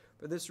Christ.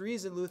 For this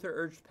reason, Luther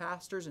urged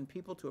pastors and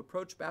people to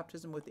approach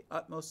baptism with the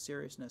utmost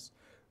seriousness.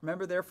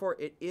 Remember, therefore,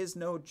 it is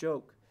no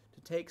joke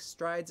to take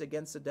strides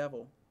against the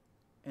devil,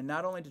 and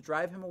not only to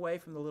drive him away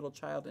from the little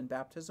child in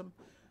baptism,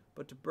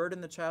 but to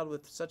burden the child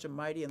with such a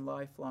mighty and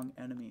lifelong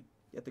enemy.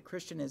 Yet the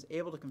Christian is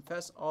able to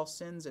confess all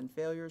sins and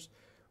failures,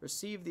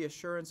 receive the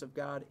assurance of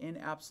God in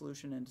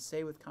absolution, and to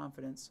say with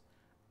confidence,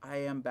 I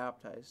am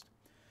baptized.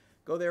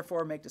 Go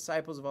therefore, make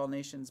disciples of all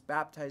nations,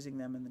 baptizing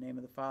them in the name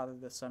of the Father,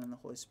 the Son, and the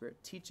Holy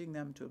Spirit, teaching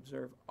them to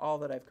observe all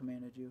that I've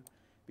commanded you.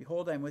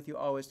 Behold, I am with you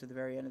always to the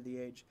very end of the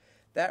age.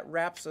 That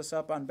wraps us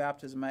up on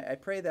baptism. I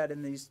pray that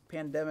in these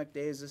pandemic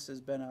days, this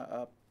has been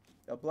a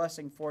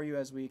blessing for you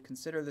as we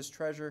consider this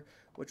treasure,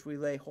 which we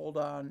lay hold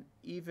on,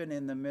 even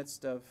in the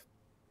midst of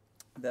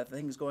the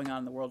things going on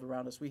in the world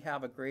around us. We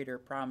have a greater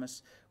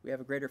promise. We have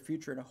a greater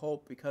future and a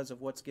hope because of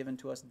what's given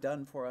to us,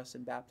 done for us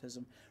in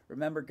baptism.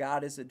 Remember,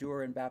 God is the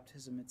doer in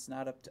baptism. It's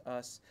not up to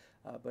us,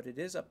 but it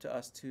is up to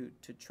us to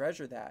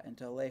treasure that and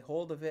to lay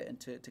hold of it and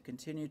to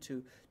continue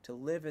to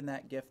live in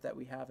that gift that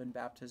we have in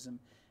baptism.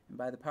 And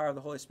by the power of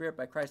the Holy Spirit,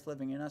 by Christ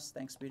living in us,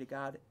 thanks be to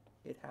God,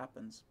 it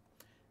happens.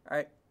 All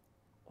right.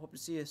 Hope to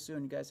see you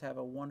soon. You guys have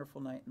a wonderful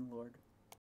night in the Lord.